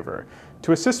Vancouver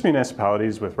to assist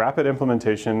municipalities with rapid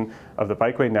implementation of the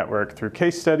bikeway network through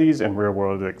case studies and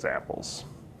real-world examples.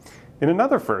 In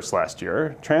another first last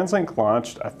year, TransLink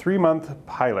launched a 3-month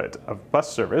pilot of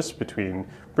bus service between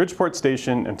Bridgeport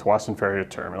Station and Tsawwassen Ferry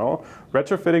Terminal,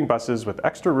 retrofitting buses with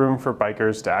extra room for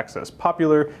bikers to access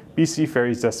popular BC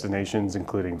Ferries destinations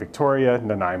including Victoria,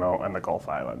 Nanaimo, and the Gulf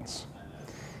Islands.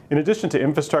 In addition to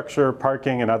infrastructure,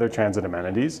 parking, and other transit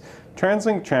amenities,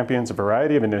 TransLink champions a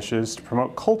variety of initiatives to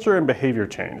promote culture and behavior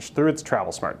change through its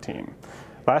Travel Smart team.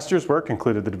 Last year's work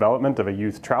included the development of a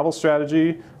youth travel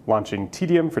strategy, launching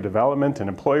TDM for development and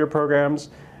employer programs,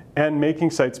 and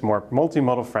making sites more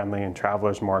multimodal friendly and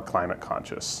travelers more climate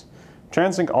conscious.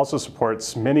 TransLink also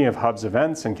supports many of Hub's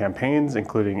events and campaigns,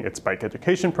 including its bike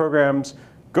education programs,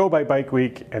 Go by Bike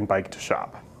Week, and Bike to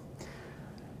Shop.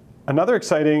 Another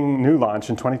exciting new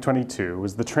launch in 2022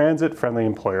 was the Transit Friendly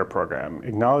Employer Program,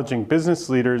 acknowledging business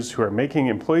leaders who are making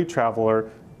employee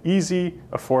traveler easy,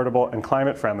 affordable, and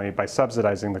climate friendly by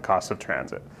subsidizing the cost of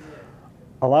transit.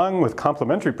 Along with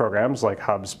complementary programs like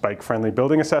Hub's bike-friendly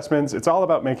building assessments, it's all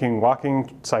about making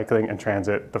walking, cycling, and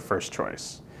transit the first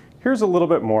choice. Here's a little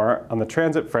bit more on the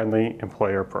Transit Friendly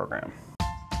Employer Program.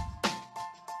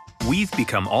 We've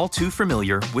become all too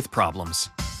familiar with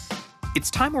problems. It's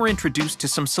time we're introduced to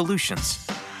some solutions.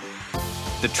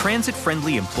 The Transit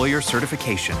Friendly Employer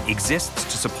Certification exists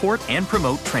to support and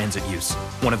promote transit use,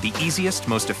 one of the easiest,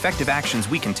 most effective actions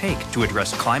we can take to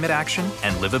address climate action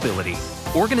and livability.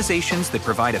 Organizations that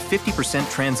provide a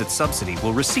 50% transit subsidy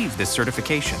will receive this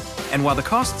certification, and while the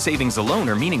cost savings alone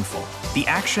are meaningful, the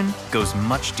action goes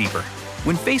much deeper.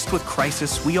 When faced with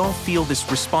crisis, we all feel this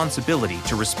responsibility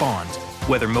to respond,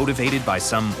 whether motivated by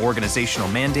some organizational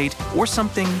mandate or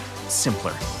something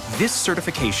simpler. This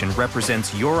certification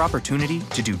represents your opportunity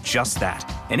to do just that,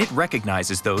 and it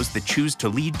recognizes those that choose to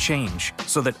lead change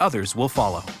so that others will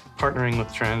follow. Partnering with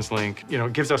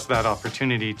TransLink, gives us that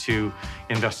opportunity to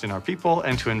invest in our people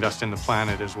and to invest in the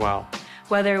planet as well.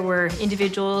 Whether we're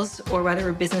individuals or whether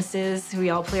we're businesses, we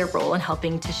all play a role in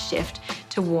helping to shift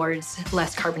towards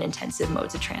less carbon-intensive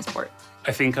modes of transport.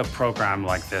 I think a program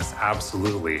like this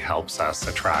absolutely helps us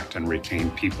attract and retain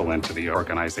people into the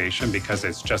organization because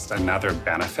it's just another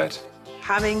benefit.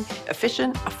 Having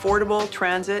efficient, affordable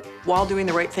transit while doing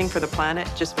the right thing for the planet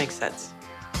just makes sense.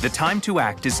 The time to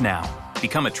act is now.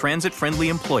 Become a transit-friendly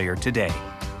employer today.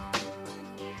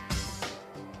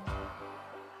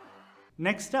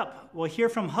 Next up, we'll hear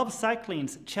from Hub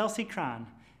Cycling's Chelsea Cran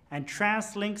and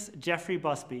TransLink's Jeffrey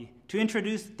Busby to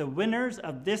introduce the winners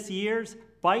of this year's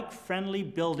Bike-Friendly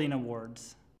Building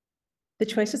Awards. The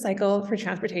choice to cycle for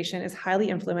transportation is highly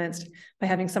influenced by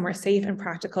having somewhere safe and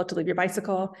practical to leave your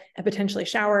bicycle and potentially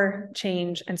shower,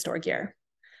 change, and store gear.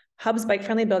 Hub's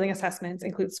bike-friendly building assessments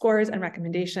include scores and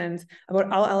recommendations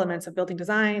about all elements of building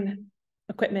design,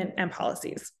 equipment, and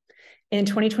policies. In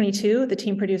 2022, the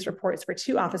team produced reports for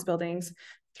 2 office buildings,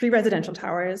 3 residential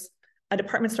towers, a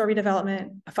department store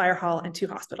redevelopment, a fire hall, and 2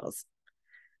 hospitals.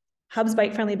 Hub's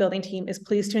bike-friendly building team is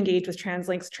pleased to engage with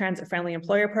TransLink's Transit-Friendly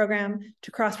Employer Program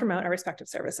to cross-promote our respective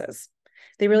services.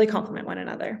 They really complement one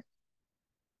another.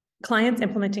 Clients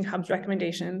implementing Hub's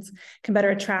recommendations can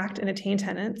better attract and attain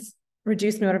tenants,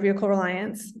 reduce motor vehicle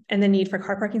reliance, and the need for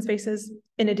car parking spaces,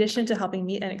 in addition to helping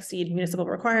meet and exceed municipal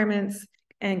requirements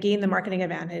and gain the marketing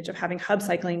advantage of having Hub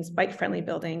Cycling's bike-friendly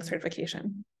building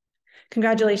certification.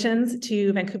 Congratulations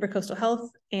to Vancouver Coastal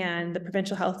Health and the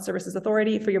Provincial Health Services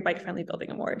Authority for your Bike-Friendly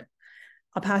Building Award.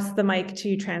 I'll pass the mic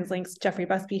to TransLink's Jeffrey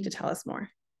Busby to tell us more.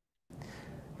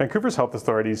 Vancouver's health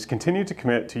authorities continue to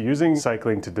commit to using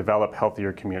cycling to develop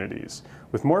healthier communities.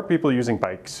 With more people using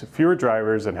bikes, fewer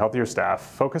drivers, and healthier staff,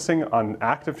 focusing on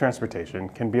active transportation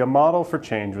can be a model for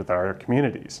change with our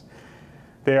communities.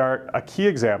 They are a key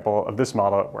example of this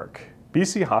model at work.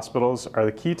 BC hospitals are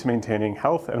the key to maintaining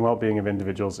health and well-being of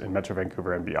individuals in Metro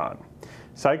Vancouver and beyond.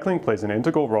 Cycling plays an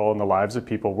integral role in the lives of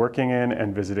people working in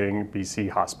and visiting BC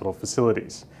hospital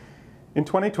facilities. In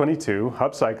 2022,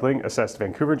 Hub Cycling assessed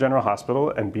Vancouver General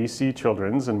Hospital and BC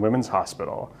Children's and Women's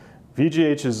Hospital.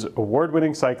 VGH's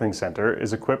award-winning cycling center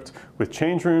is equipped with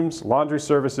change rooms, laundry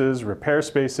services, repair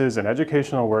spaces, and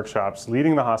educational workshops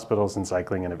leading the hospitals in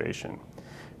cycling innovation.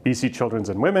 BC Children's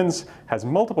and Women's has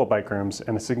multiple bike rooms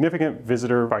and a significant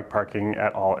visitor bike parking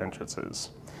at all entrances.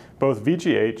 Both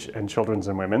VGH and Children's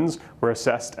and Women's were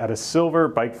assessed at a silver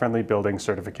bike-friendly building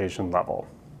certification level.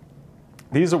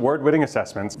 These award-winning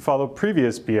assessments follow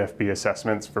previous BFB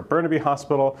assessments for Burnaby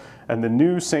Hospital and the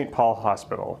new St. Paul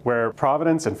Hospital, where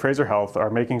Providence and Fraser Health are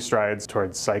making strides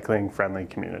towards cycling-friendly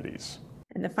communities.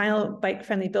 And the final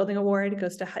Bike-Friendly Building Award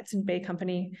goes to Hudson Bay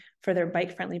Company for their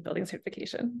Bike-Friendly Building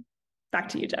certification. Back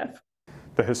to you, Jeff.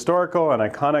 The historical and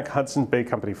iconic Hudson Bay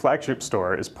Company flagship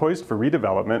store is poised for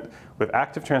redevelopment with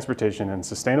active transportation and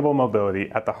sustainable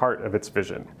mobility at the heart of its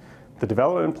vision. The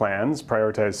development plans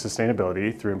prioritize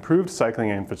sustainability through improved cycling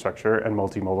infrastructure and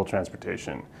multimodal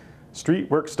transportation.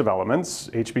 Streetworks Developments,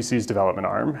 HBC's development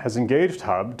arm, has engaged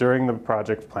Hub during the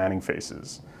project planning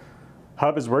phases.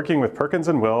 Hub is working with Perkins &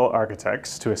 Will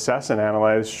architects to assess and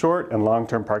analyze short and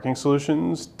long-term parking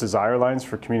solutions, desire lines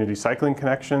for community cycling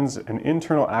connections, and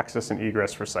internal access and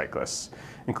egress for cyclists,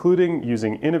 including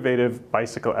using innovative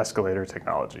bicycle escalator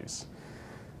technologies.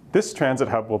 This transit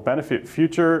hub will benefit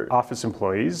future office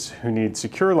employees who need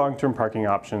secure long-term parking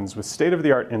options with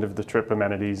state-of-the-art end-of-the-trip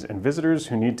amenities and visitors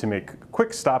who need to make a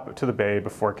quick stop to the bay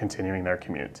before continuing their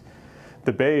commute.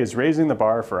 The Bay is raising the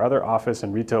bar for other office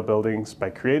and retail buildings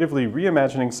by creatively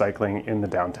reimagining cycling in the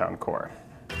downtown core.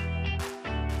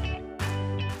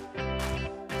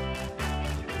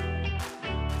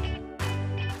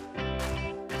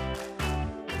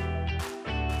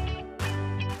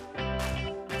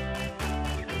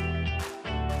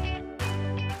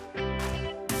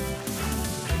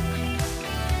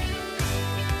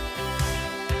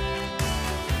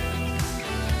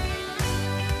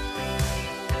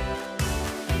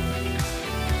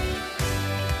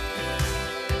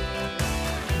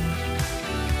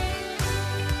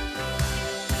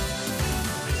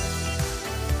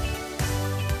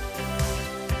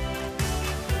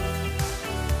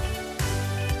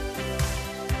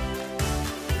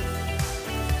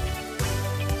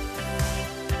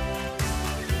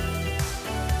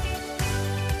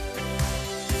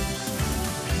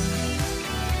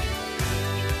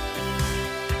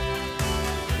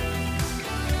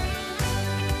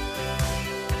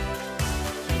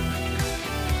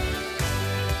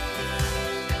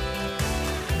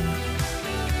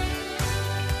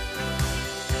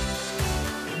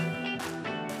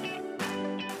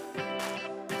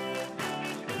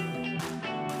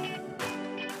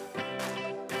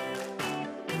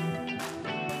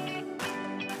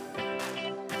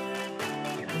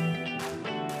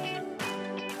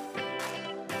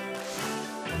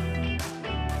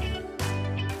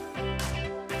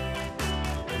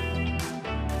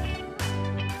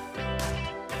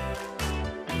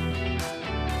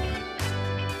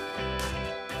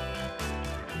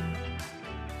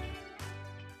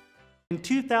 In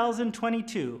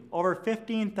 2022, over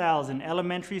 15,000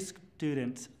 elementary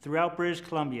students throughout British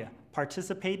Columbia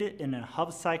participated in a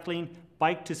Hub Cycling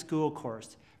Bike to School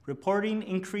course, reporting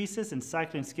increases in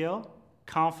cycling skill,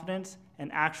 confidence,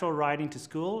 and actual riding to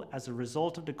school as a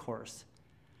result of the course.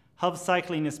 Hub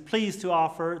Cycling is pleased to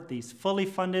offer these fully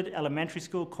funded elementary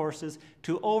school courses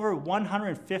to over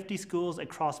 150 schools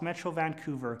across Metro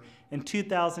Vancouver in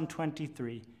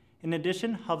 2023. In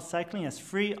addition, Hub Cycling has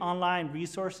free online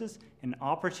resources and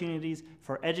opportunities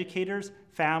for educators,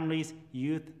 families,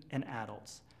 youth, and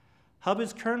adults. Hub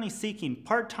is currently seeking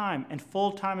part-time and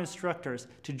full-time instructors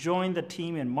to join the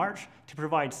team in March to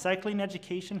provide cycling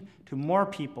education to more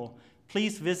people.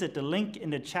 Please visit the link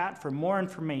in the chat for more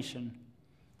information.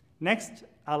 Next,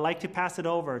 I'd like to pass it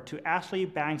over to Ashley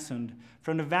Bangsund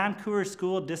from the Vancouver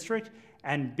School District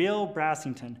and Bill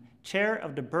Brassington, Chair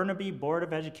of the Burnaby Board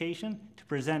of Education, to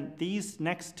present these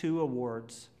next two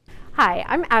awards. Hi,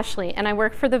 I'm Ashley and I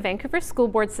work for the Vancouver School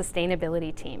Board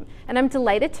Sustainability Team, and I'm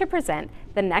delighted to present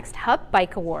the next Hub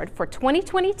Bike Award for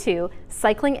 2022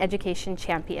 Cycling Education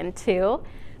Champion to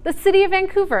the City of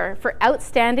Vancouver for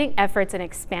outstanding efforts in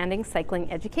expanding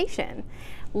cycling education.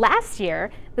 Last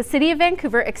year, the City of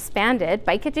Vancouver expanded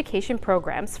bike education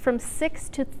programs from 6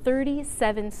 to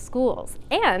 37 schools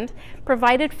and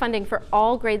provided funding for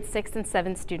all grade 6 and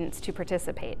 7 students to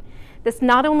participate. This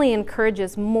not only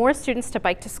encourages more students to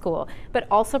bike to school, but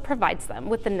also provides them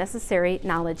with the necessary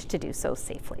knowledge to do so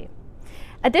safely.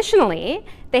 Additionally,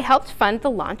 they helped fund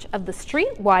the launch of the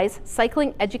Streetwise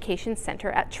Cycling Education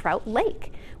Center at Trout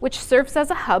Lake, which serves as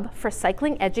a hub for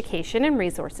cycling education and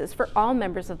resources for all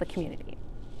members of the community.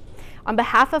 On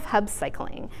behalf of Hub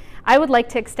Cycling, I would like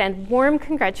to extend warm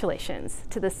congratulations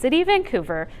to the City of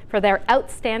Vancouver for their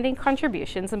outstanding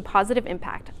contributions and positive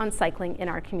impact on cycling in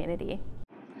our community.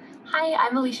 Hi,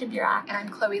 I'm Alicia Burak. And I'm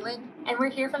Chloe Lynn. And we're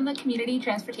here from the Community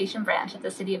Transportation Branch at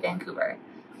the City of Vancouver.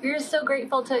 We are so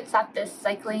grateful to accept this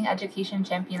Cycling Education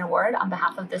Champion Award on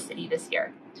behalf of the city this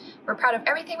year. We're proud of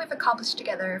everything we've accomplished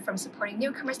together, from supporting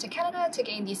newcomers to Canada to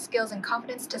gain these skills and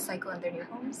confidence to cycle in their new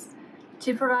homes,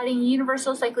 to providing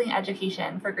universal cycling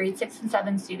education for grade 6 and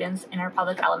 7 students in our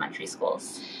public elementary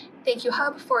schools. Thank you,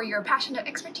 Hub, for your passionate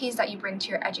expertise that you bring to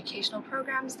your educational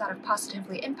programs that have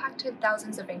positively impacted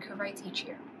thousands of Vancouverites each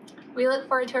year. We look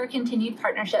forward to our continued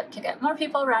partnership to get more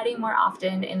people riding more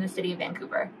often in the City of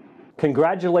Vancouver.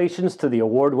 Congratulations to the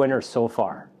award winners so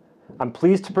far. I'm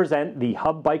pleased to present the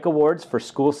Hub Bike Awards for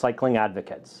School Cycling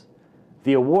Advocates.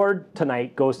 The award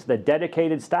tonight goes to the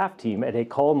dedicated staff team at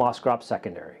École Moscrop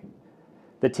Secondary.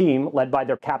 The team, led by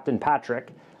their captain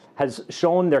Patrick, has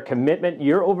shown their commitment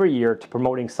year over year to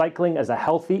promoting cycling as a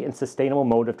healthy and sustainable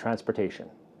mode of transportation.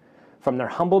 From their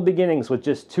humble beginnings with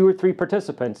just 2 or 3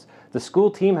 participants, the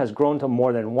school team has grown to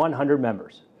more than 100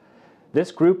 members.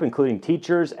 This group, including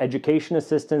teachers, education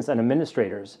assistants, and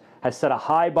administrators, has set a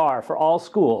high bar for all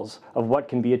schools of what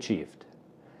can be achieved.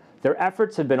 Their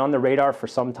efforts have been on the radar for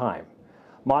some time.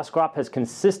 Moscrop has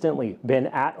consistently been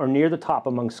at or near the top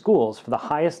among schools for the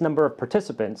highest number of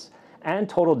participants and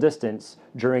total distance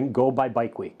during Go by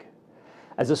Bike Week.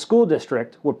 As a school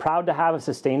district, we're proud to have a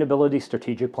sustainability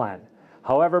strategic plan.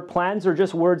 However, plans are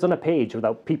just words on a page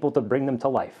without people to bring them to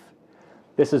life.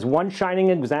 This is one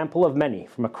shining example of many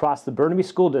from across the Burnaby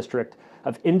School District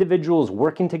of individuals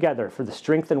working together for the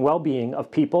strength and well-being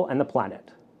of people and the planet.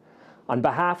 On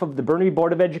behalf of the Burnaby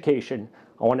Board of Education,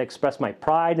 I want to express my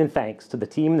pride and thanks to the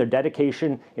team and their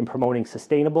dedication in promoting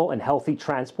sustainable and healthy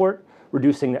transport,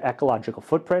 reducing their ecological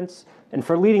footprints, and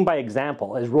for leading by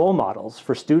example as role models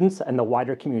for students and the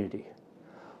wider community.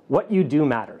 What you do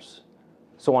matters.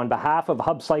 So on behalf of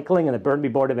Hub Cycling and the Burnaby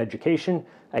Board of Education,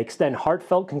 I extend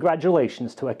heartfelt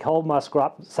congratulations to École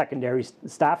Moscrop Secondary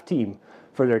staff team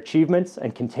for their achievements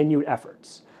and continued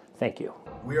efforts. Thank you.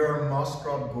 We are a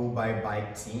Moscrop Go by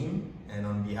Bike team, and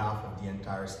on behalf of the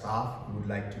entire staff, we would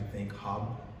like to thank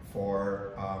Hub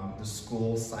for the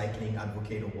School Cycling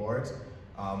Advocate Awards.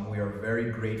 We are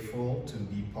very grateful to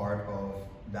be part of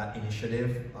that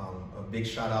initiative. A big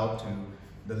shout out to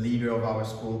the leader of our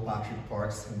school, Patrick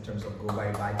Parks, in terms of Go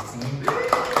by Bike team.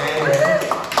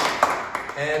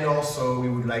 And also, we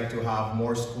would like to have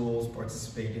more schools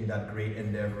participate in that great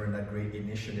endeavor and that great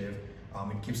initiative.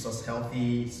 It keeps us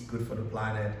healthy, it's good for the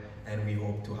planet, and we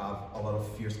hope to have a lot of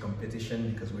fierce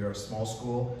competition because we are a small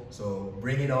school. So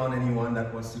bring it on, anyone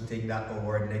that wants to take that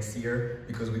award next year,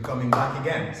 because we're coming back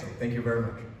again. So thank you very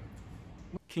much.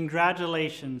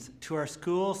 Congratulations to our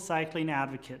school cycling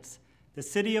advocates, the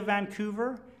City of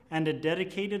Vancouver, and a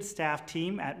dedicated staff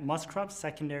team at Moscrop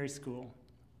Secondary School.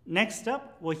 Next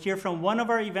up, we'll hear from one of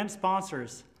our event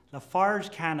sponsors,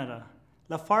 Lafarge Canada.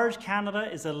 Lafarge Canada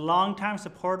is a longtime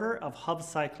supporter of Hub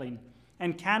Cycling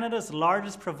and Canada's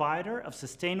largest provider of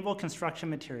sustainable construction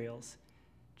materials.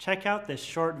 Check out this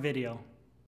short video.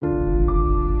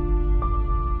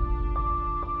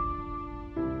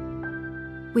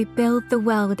 We build the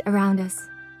world around us,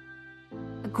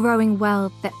 a growing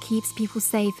world that keeps people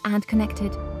safe and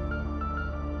connected,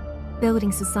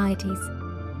 building societies,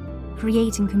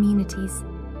 creating communities.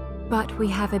 But we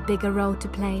have a bigger role to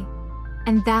play,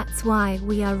 and that's why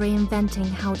we are reinventing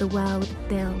how the world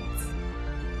builds.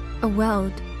 A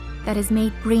world that is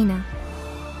made greener,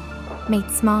 made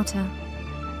smarter,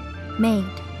 made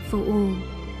for all.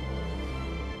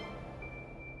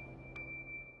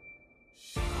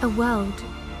 A world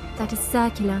that is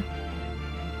circular,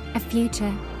 a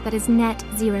future that is net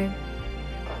zero,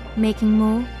 making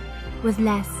more with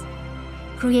less,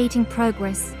 creating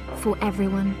progress for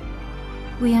everyone.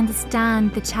 We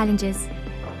understand the challenges,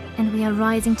 and we are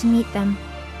rising to meet them,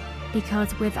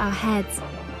 because with our heads,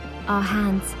 our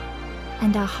hands,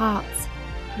 and our hearts,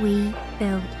 we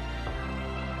build.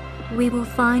 We will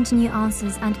find new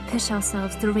answers and push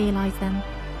ourselves to realize them,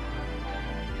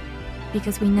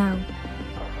 because we know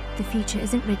the future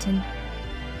isn't written,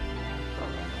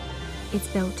 it's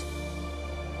built.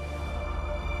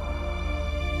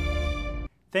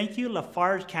 Thank you,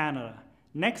 Lafarge Canada.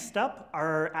 Next up are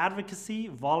our Advocacy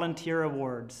Volunteer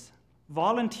Awards.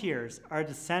 Volunteers are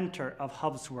the center of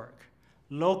Hub's work.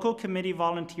 Local committee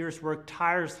volunteers work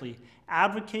tirelessly,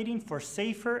 advocating for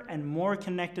safer and more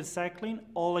connected cycling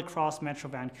all across Metro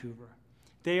Vancouver.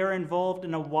 They are involved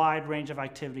in a wide range of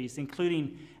activities,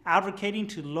 including advocating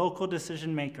to local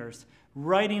decision makers,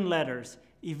 writing letters,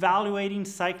 evaluating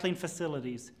cycling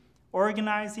facilities,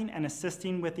 organizing and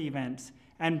assisting with events,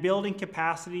 and building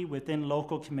capacity within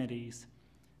local committees.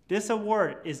 This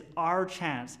award is our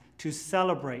chance to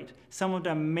celebrate some of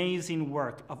the amazing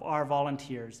work of our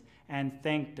volunteers and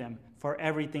thank them for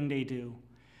everything they do.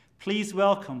 Please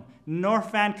welcome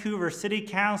North Vancouver City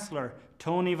Councillor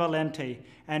Tony Valente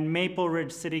and Maple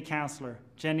Ridge City Councillor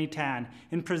Jenny Tan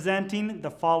in presenting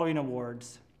the following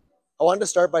awards. I wanted to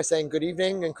start by saying good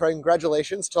evening and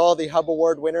congratulations to all the Hub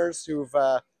Award winners who've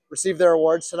received their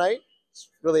awards tonight. It's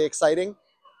really exciting.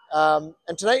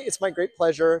 And tonight it's my great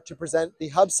pleasure to present the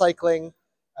Hub Cycling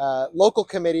Local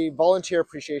Committee Volunteer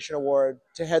Appreciation Award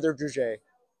to Heather Druget.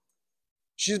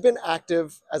 She's been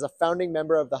active as a founding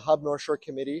member of the Hub North Shore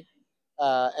Committee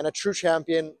and a true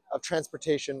champion of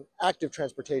transportation, active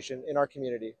transportation in our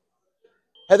community.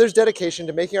 Heather's dedication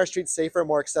to making our streets safer and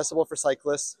more accessible for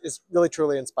cyclists is really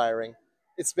truly inspiring.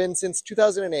 It's been since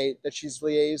 2008 that she's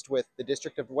liaised with the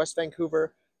District of West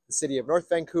Vancouver, the City of North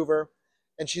Vancouver,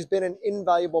 and she's been an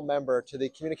invaluable member to the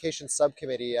Communications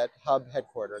Subcommittee at Hub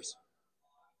headquarters.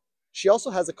 She also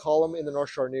has a column in the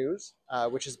North Shore News,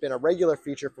 which has been a regular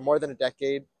feature for more than a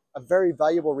decade, a very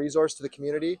valuable resource to the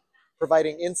community,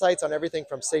 providing insights on everything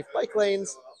from safe bike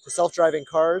lanes to self-driving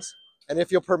cars, and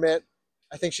if you'll permit,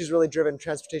 I think she's really driven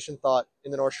transportation thought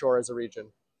in the North Shore as a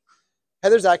region.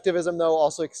 Heather's activism, though,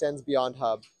 also extends beyond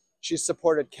Hub. She's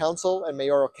supported council and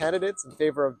mayoral candidates in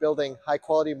favor of building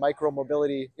high-quality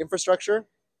micro-mobility infrastructure.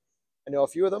 I know a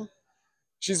few of them.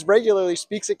 She's regularly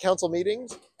speaks at council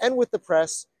meetings and with the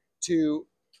press to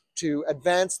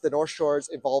advance the North Shore's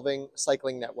evolving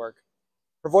cycling network.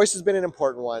 Her voice has been an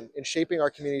important one in shaping our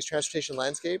community's transportation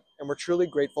landscape, and we're truly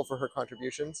grateful for her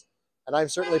contributions. And I'm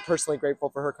certainly personally grateful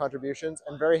for her contributions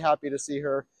and very happy to see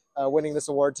her winning this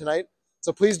award tonight.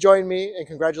 So please join me in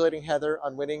congratulating Heather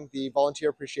on winning the Volunteer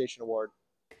Appreciation Award.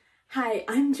 Hi,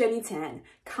 I'm Jenny Tan,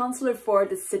 Councillor for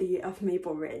the City of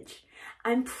Maple Ridge.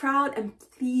 I'm proud and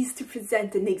pleased to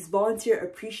present the next Volunteer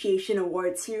Appreciation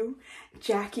Award to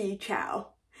Jackie Chow.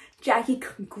 Jackie,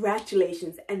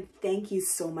 congratulations and thank you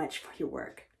so much for your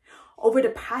work. Over the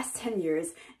past 10 years,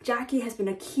 Jackie has been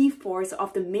a key force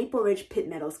of the Maple Ridge Pit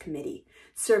Meadows Committee,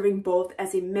 serving both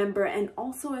as a member and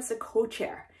also as a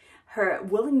co-chair. Her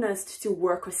willingness to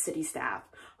work with city staff,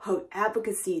 her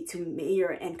advocacy to mayor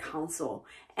and council,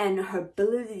 and her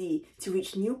ability to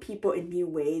reach new people in new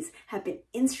ways have been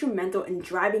instrumental in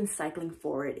driving cycling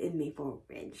forward in Maple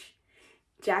Ridge.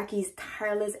 Jackie's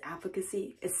tireless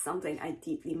advocacy is something I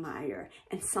deeply admire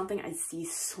and something I see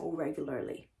so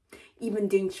regularly. Even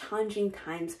during challenging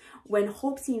times when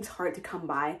hope seems hard to come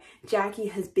by, Jackie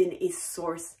has been a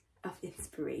source of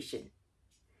inspiration.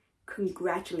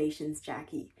 Congratulations,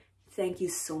 Jackie. Thank you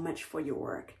so much for your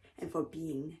work and for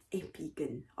being a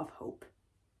beacon of hope.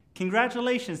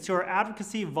 Congratulations to our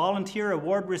Advocacy Volunteer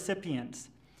Award recipients.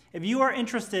 If you are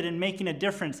interested in making a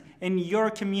difference in your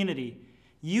community,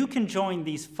 you can join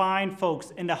these fine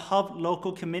folks in the Hub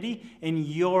Local Committee in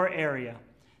your area.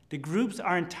 The groups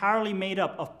are entirely made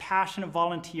up of passionate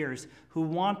volunteers who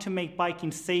want to make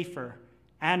biking safer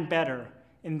and better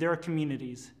in their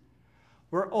communities.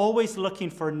 We're always looking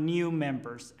for new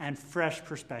members and fresh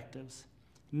perspectives.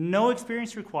 No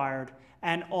experience required,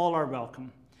 and all are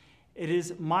welcome. It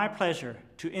is my pleasure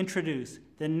to introduce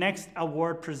the next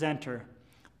award presenter.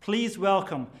 Please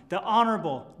welcome the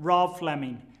Honorable Rob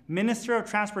Fleming, Minister of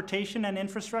Transportation and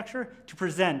Infrastructure, to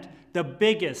present the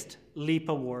Biggest Leap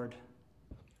Award.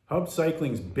 Hub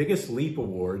Cycling's Biggest Leap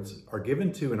Awards are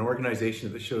given to an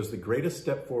organization that shows the greatest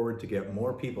step forward to get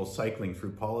more people cycling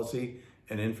through policy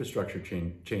and infrastructure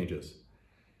changes.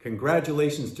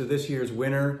 Congratulations to this year's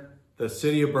winner, the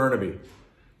City of Burnaby.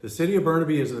 The City of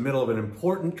Burnaby is in the middle of an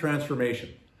important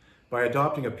transformation. By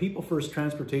adopting a people-first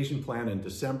transportation plan in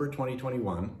December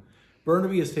 2021,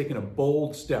 Burnaby has taken a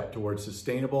bold step towards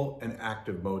sustainable and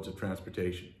active modes of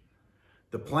transportation.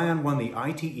 The plan won the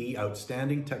ITE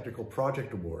Outstanding Technical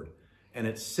Project Award, and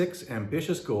its 6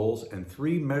 ambitious goals and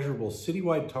 3 measurable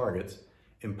citywide targets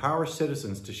empower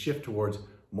citizens to shift towards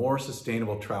more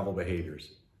sustainable travel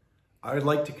behaviors. I would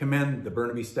like to commend the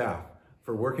Burnaby staff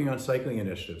for working on cycling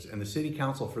initiatives and the City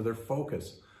Council for their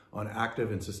focus on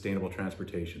active and sustainable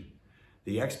transportation.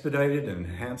 The expedited and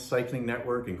enhanced cycling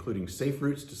network, including safe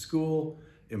routes to school,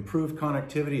 improved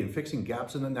connectivity, and fixing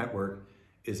gaps in the network,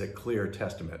 is a clear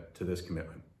testament to this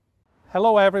commitment.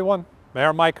 Hello everyone,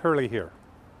 Mayor Mike Hurley here.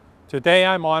 Today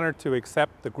I'm honored to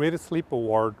accept the Greatest Leap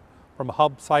Award from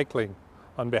Hub Cycling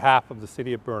on behalf of the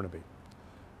City of Burnaby.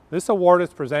 This award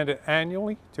is presented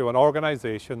annually to an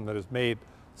organization that has made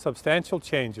substantial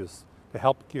changes to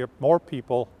help get more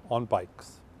people on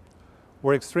bikes.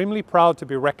 We're extremely proud to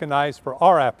be recognized for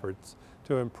our efforts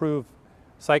to improve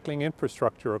cycling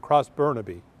infrastructure across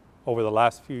Burnaby over the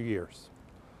last few years.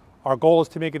 Our goal is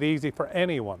to make it easy for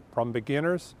anyone, from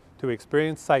beginners to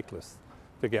experienced cyclists,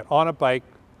 to get on a bike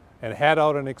and head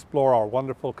out and explore our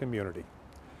wonderful community.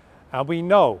 And we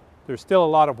know there's still a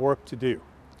lot of work to do,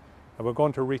 and we're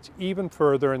going to reach even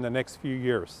further in the next few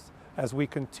years as we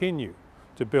continue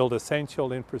to build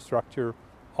essential infrastructure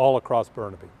all across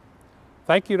Burnaby.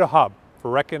 Thank you to Hub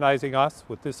for recognizing us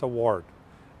with this award,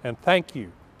 and thank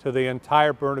you to the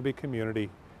entire Burnaby community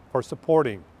for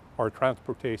supporting our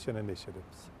transportation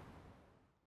initiatives.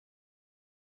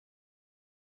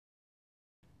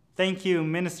 Thank you,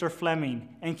 Minister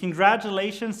Fleming, and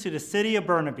congratulations to the City of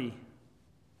Burnaby.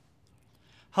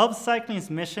 Hub Cycling's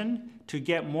mission to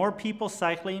get more people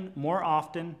cycling more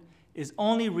often is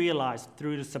only realized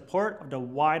through the support of the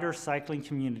wider cycling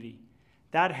community.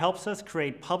 That helps us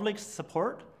create public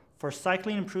support for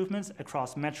cycling improvements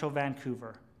across Metro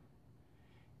Vancouver.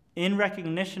 In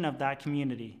recognition of that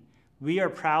community, we are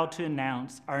proud to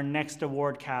announce our next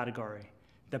award category,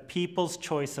 the People's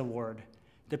Choice Award.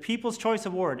 The People's Choice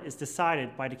Award is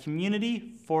decided by the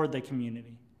community for the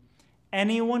community.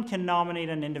 Anyone can nominate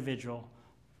an individual,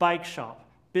 bike shop,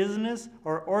 business,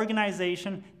 or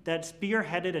organization that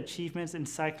spearheaded achievements in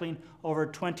cycling over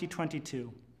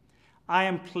 2022. I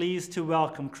am pleased to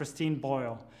welcome Christine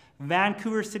Boyle,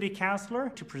 Vancouver City Councillor,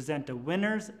 to present the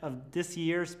winners of this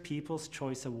year's People's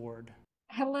Choice Award.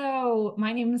 Hello,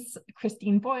 my name is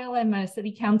Christine Boyle. I'm a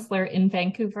city councillor in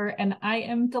Vancouver, and I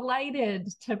am delighted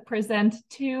to present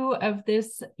two of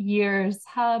this year's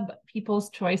Hub People's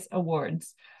Choice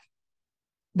Awards.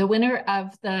 The winner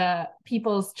of the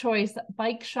People's Choice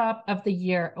Bike Shop of the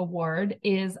Year Award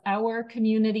is our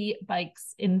Community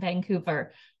Bikes in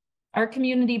Vancouver. Our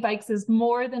Community Bikes is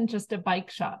more than just a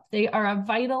bike shop. They are a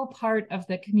vital part of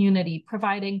the community,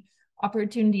 providing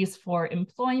opportunities for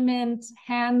employment,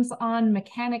 hands-on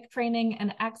mechanic training,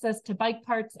 and access to bike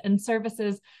parts and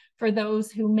services for those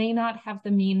who may not have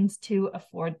the means to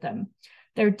afford them.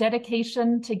 Their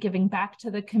dedication to giving back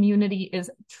to the community is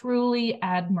truly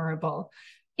admirable.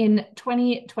 In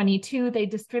 2022, they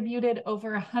distributed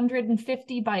over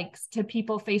 150 bikes to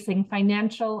people facing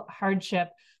financial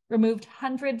hardship, removed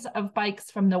hundreds of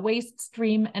bikes from the waste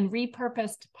stream, and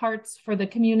repurposed parts for the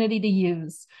community to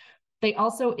use. They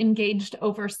also engaged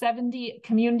over 70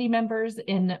 community members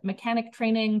in mechanic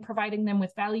training, providing them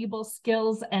with valuable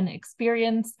skills and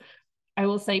experience. I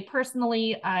will say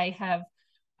personally, I have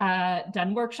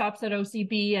done workshops at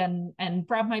OCB and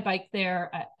brought my bike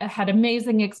there. I had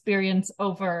amazing experience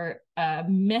over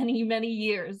many, many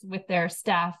years with their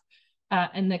staff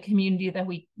and the community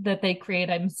that they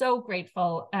create. I'm so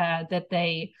grateful that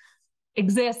they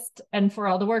exist and for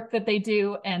all the work that they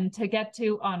do, and to get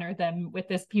to honor them with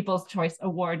this People's Choice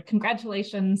Award.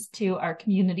 Congratulations to our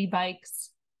Community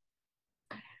Bikes.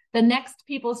 The next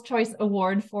People's Choice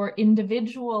Award for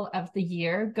Individual of the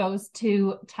Year goes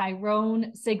to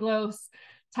Tyrone Siglos.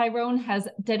 Tyrone has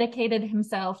dedicated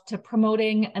himself to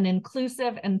promoting an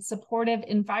inclusive and supportive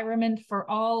environment for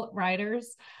all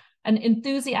riders. An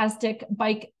enthusiastic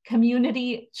bike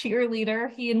community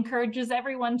cheerleader, he encourages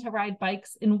everyone to ride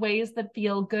bikes in ways that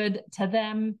feel good to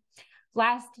them.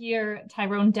 Last year,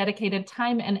 Tyrone dedicated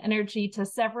time and energy to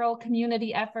several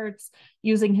community efforts,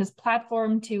 using his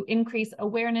platform to increase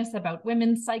awareness about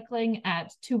women's cycling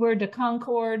at Tour de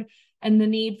Concord and the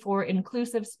need for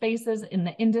inclusive spaces in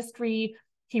the industry.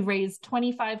 He raised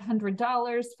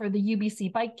 $2,500 for the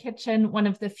UBC Bike Kitchen, one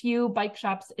of the few bike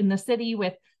shops in the city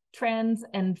with trans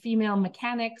and female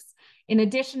mechanics. In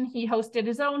addition, he hosted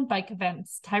his own bike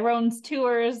events, Tyrone's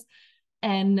Tours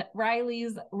and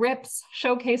Riley's Rips,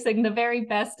 showcasing the very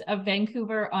best of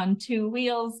Vancouver on two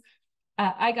wheels.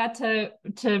 I got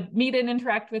to meet and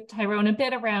interact with Tyrone a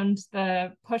bit around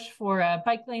the push for a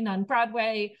bike lane on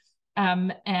Broadway,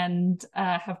 and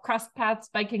have crossed paths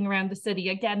biking around the city.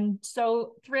 Again,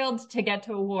 so thrilled to get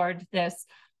to award this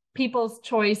People's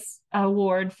Choice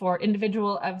Award for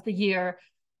Individual of the Year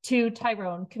to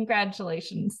Tyrone.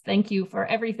 Congratulations. Thank you for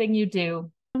everything you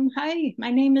do. Hi,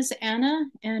 my name is Anna,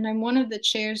 and I'm one of the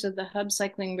chairs of the Hub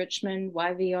Cycling Richmond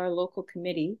YVR local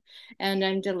committee, and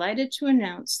I'm delighted to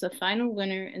announce the final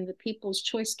winner in the People's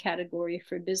Choice category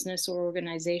for business or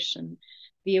organization.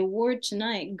 The award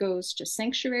tonight goes to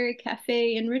Sanctuary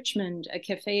Cafe in Richmond, a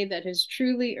cafe that has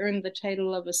truly earned the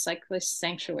title of a cyclist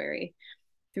sanctuary.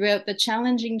 Throughout the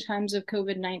challenging times of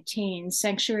COVID-19,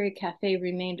 Sanctuary Cafe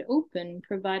remained open,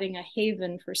 providing a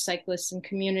haven for cyclists and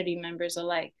community members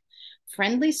alike.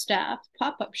 Friendly staff,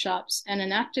 pop-up shops, and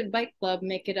an active bike club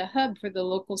make it a hub for the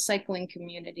local cycling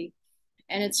community.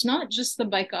 And it's not just the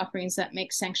bike offerings that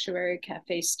make Sanctuary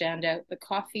Cafe stand out. The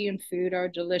coffee and food are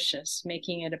delicious,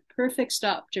 making it a perfect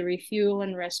stop to refuel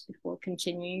and rest before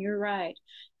continuing your ride.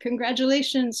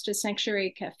 Congratulations to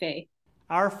Sanctuary Cafe.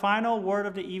 Our final award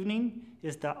of the evening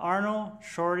is the Arnold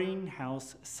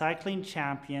Shortinghouse Cycling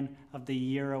Champion of the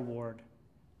Year Award.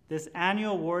 This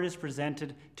annual award is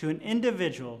presented to an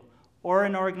individual or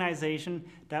an organization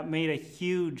that made a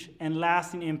huge and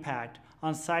lasting impact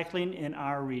on cycling in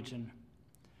our region.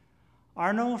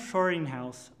 Arnold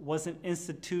Shortinghouse was an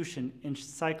institution in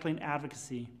cycling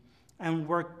advocacy and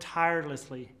worked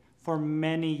tirelessly for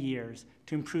many years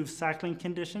to improve cycling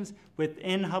conditions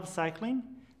within Hub Cycling,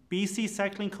 BC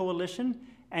Cycling Coalition,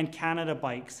 and Canada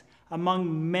Bikes,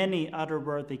 among many other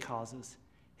worthy causes.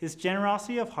 His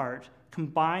generosity of heart,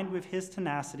 combined with his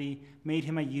tenacity, made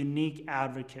him a unique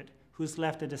advocate who's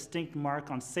left a distinct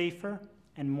mark on safer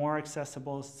and more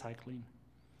accessible cycling.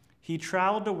 He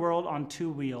traveled the world on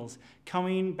 2 wheels,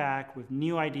 coming back with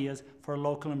new ideas for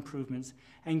local improvements,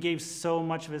 and gave so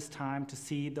much of his time to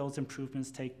see those improvements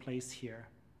take place here.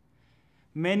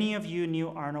 Many of you knew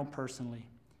Arno personally.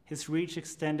 His reach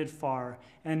extended far,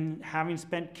 and having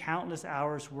spent countless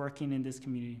hours working in this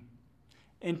community.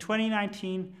 In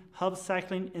 2019, Hub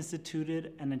Cycling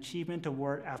instituted an achievement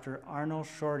award after Arno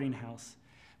Schortinghaus,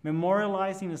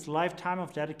 memorializing his lifetime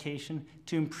of dedication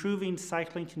to improving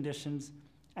cycling conditions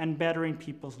and bettering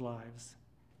people's lives.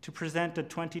 To present the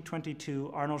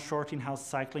 2022 Arno Schortinghaus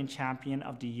Cycling Champion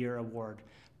of the Year Award,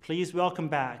 please welcome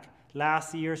back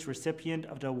last year's recipient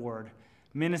of the award,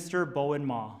 Minister Bowen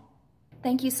Ma.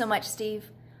 Thank you so much,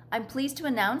 Steve. I'm pleased to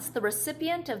announce the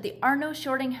recipient of the Arno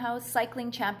Schortinghaus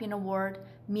Cycling Champion Award,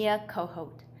 Mia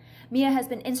Kohut. Mia has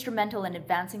been instrumental in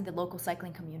advancing the local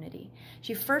cycling community.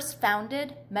 She first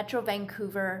founded Metro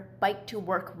Vancouver Bike to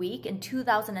Work Week in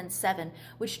 2007,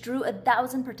 which drew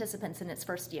 1,000 participants in its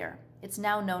first year. It's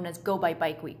now known as Go by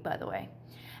Bike Week, by the way.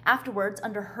 Afterwards,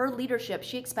 under her leadership,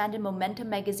 she expanded Momentum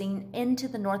magazine into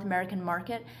the North American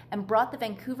market and brought the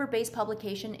Vancouver-based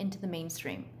publication into the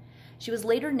mainstream. She was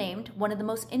later named one of the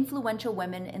most influential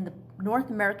women in the North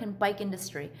American bike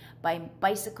industry by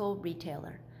Bicycle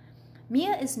Retailer.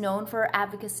 Mia is known for her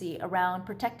advocacy around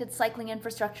protected cycling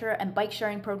infrastructure and bike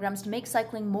sharing programs to make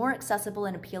cycling more accessible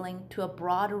and appealing to a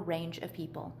broader range of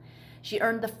people. She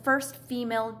earned the first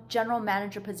female general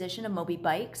manager position of Moby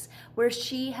Bikes, where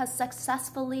she has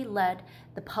successfully led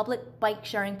the public bike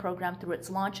sharing program through its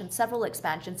launch and several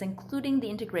expansions, including the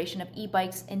integration of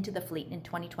e-bikes into the fleet in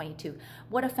 2022.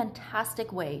 What a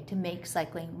fantastic way to make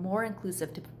cycling more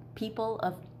inclusive to people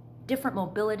of different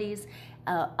mobilities,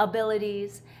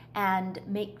 abilities, and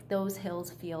make those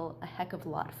hills feel a heck of a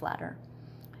lot flatter.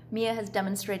 Mia has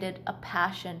demonstrated a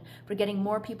passion for getting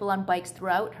more people on bikes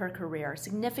throughout her career,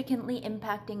 significantly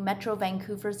impacting Metro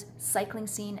Vancouver's cycling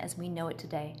scene as we know it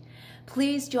today.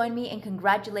 Please join me in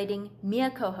congratulating Mia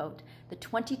Kohut, the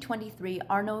 2023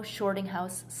 Arno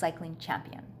Schortinghaus Cycling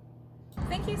Champion.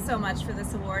 Thank you so much for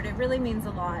this award. It really means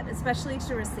a lot, especially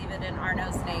to receive it in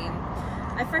Arno's name.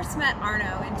 I first met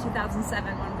Arno in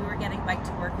 2007 when we were getting Bike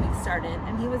to Work Week started,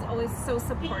 and he was always so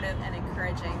supportive and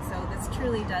encouraging, so this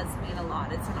truly does mean a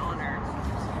lot. It's an honor.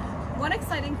 One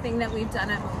exciting thing that we've done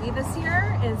at Moby this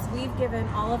year is we've given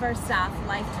all of our staff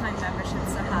lifetime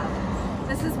memberships to Hub.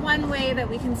 This is one way that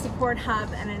we can support Hub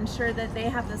and ensure that they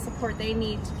have the support they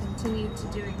need to continue to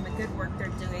doing the good work they're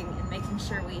doing and making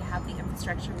sure we have the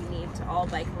infrastructure we need to all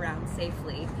bike around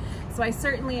safely. So I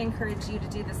certainly encourage you to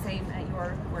do the same at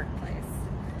your workplace.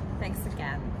 Thanks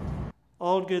again.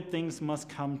 All good things must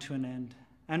come to an end.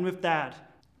 And with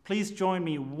that, please join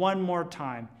me one more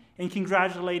time in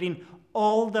congratulating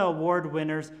all the award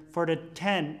winners for the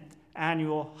 10th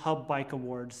Annual Hub Bike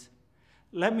Awards.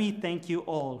 Let me thank you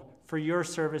all for your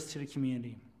service to the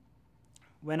community.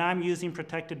 When I'm using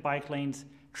protected bike lanes,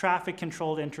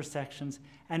 traffic-controlled intersections,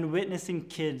 and witnessing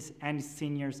kids and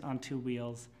seniors on 2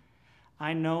 wheels,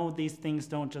 I know these things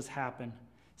don't just happen.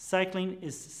 Cycling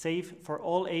is safe for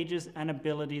all ages and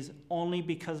abilities only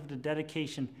because of the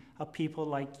dedication of people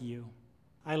like you.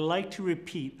 I'd like to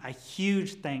repeat a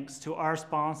huge thanks to our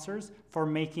sponsors for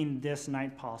making this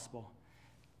night possible.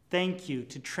 Thank you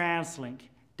to TransLink,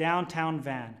 Downtown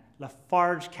Van,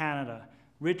 Lafarge Canada,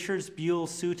 Richards Buell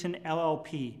Sutton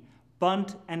LLP,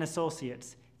 Bunt and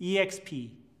Associates,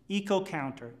 EXP,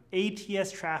 EcoCounter,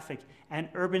 ATS Traffic, and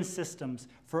Urban Systems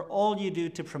for all you do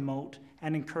to promote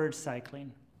and encourage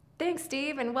cycling. Thanks,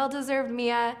 Steve, and well-deserved,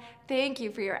 Mia. Thank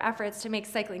you for your efforts to make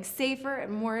cycling safer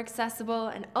and more accessible,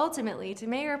 and ultimately to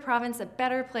make our province a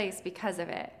better place because of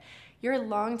it. Your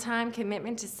long-time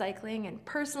commitment to cycling and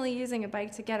personally using a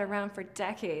bike to get around for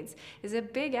decades is a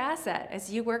big asset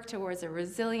as you work towards a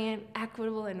resilient,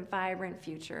 equitable, and vibrant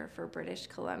future for British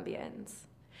Columbians.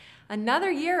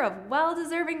 Another year of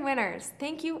well-deserving winners.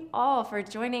 Thank you all for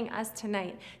joining us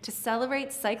tonight to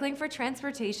celebrate cycling for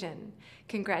transportation.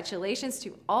 Congratulations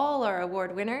to all our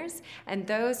award winners and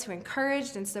those who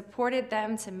encouraged and supported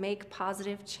them to make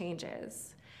positive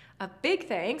changes. A big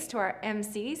thanks to our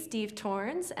MC, Steve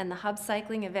Torrens, and the Hub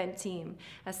Cycling event team,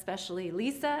 especially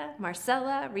Lisa,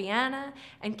 Marcella, Rihanna,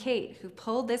 and Kate, who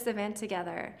pulled this event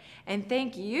together. And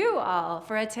thank you all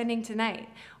for attending tonight.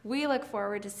 We look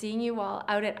forward to seeing you all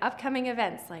out at upcoming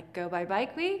events like Go by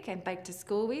Bike Week and Bike to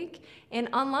School Week, and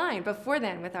online before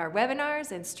then with our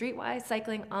webinars and streetwise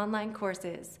cycling online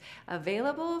courses,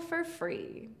 available for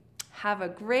free. Have a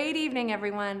great evening,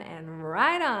 everyone, and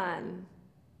ride on!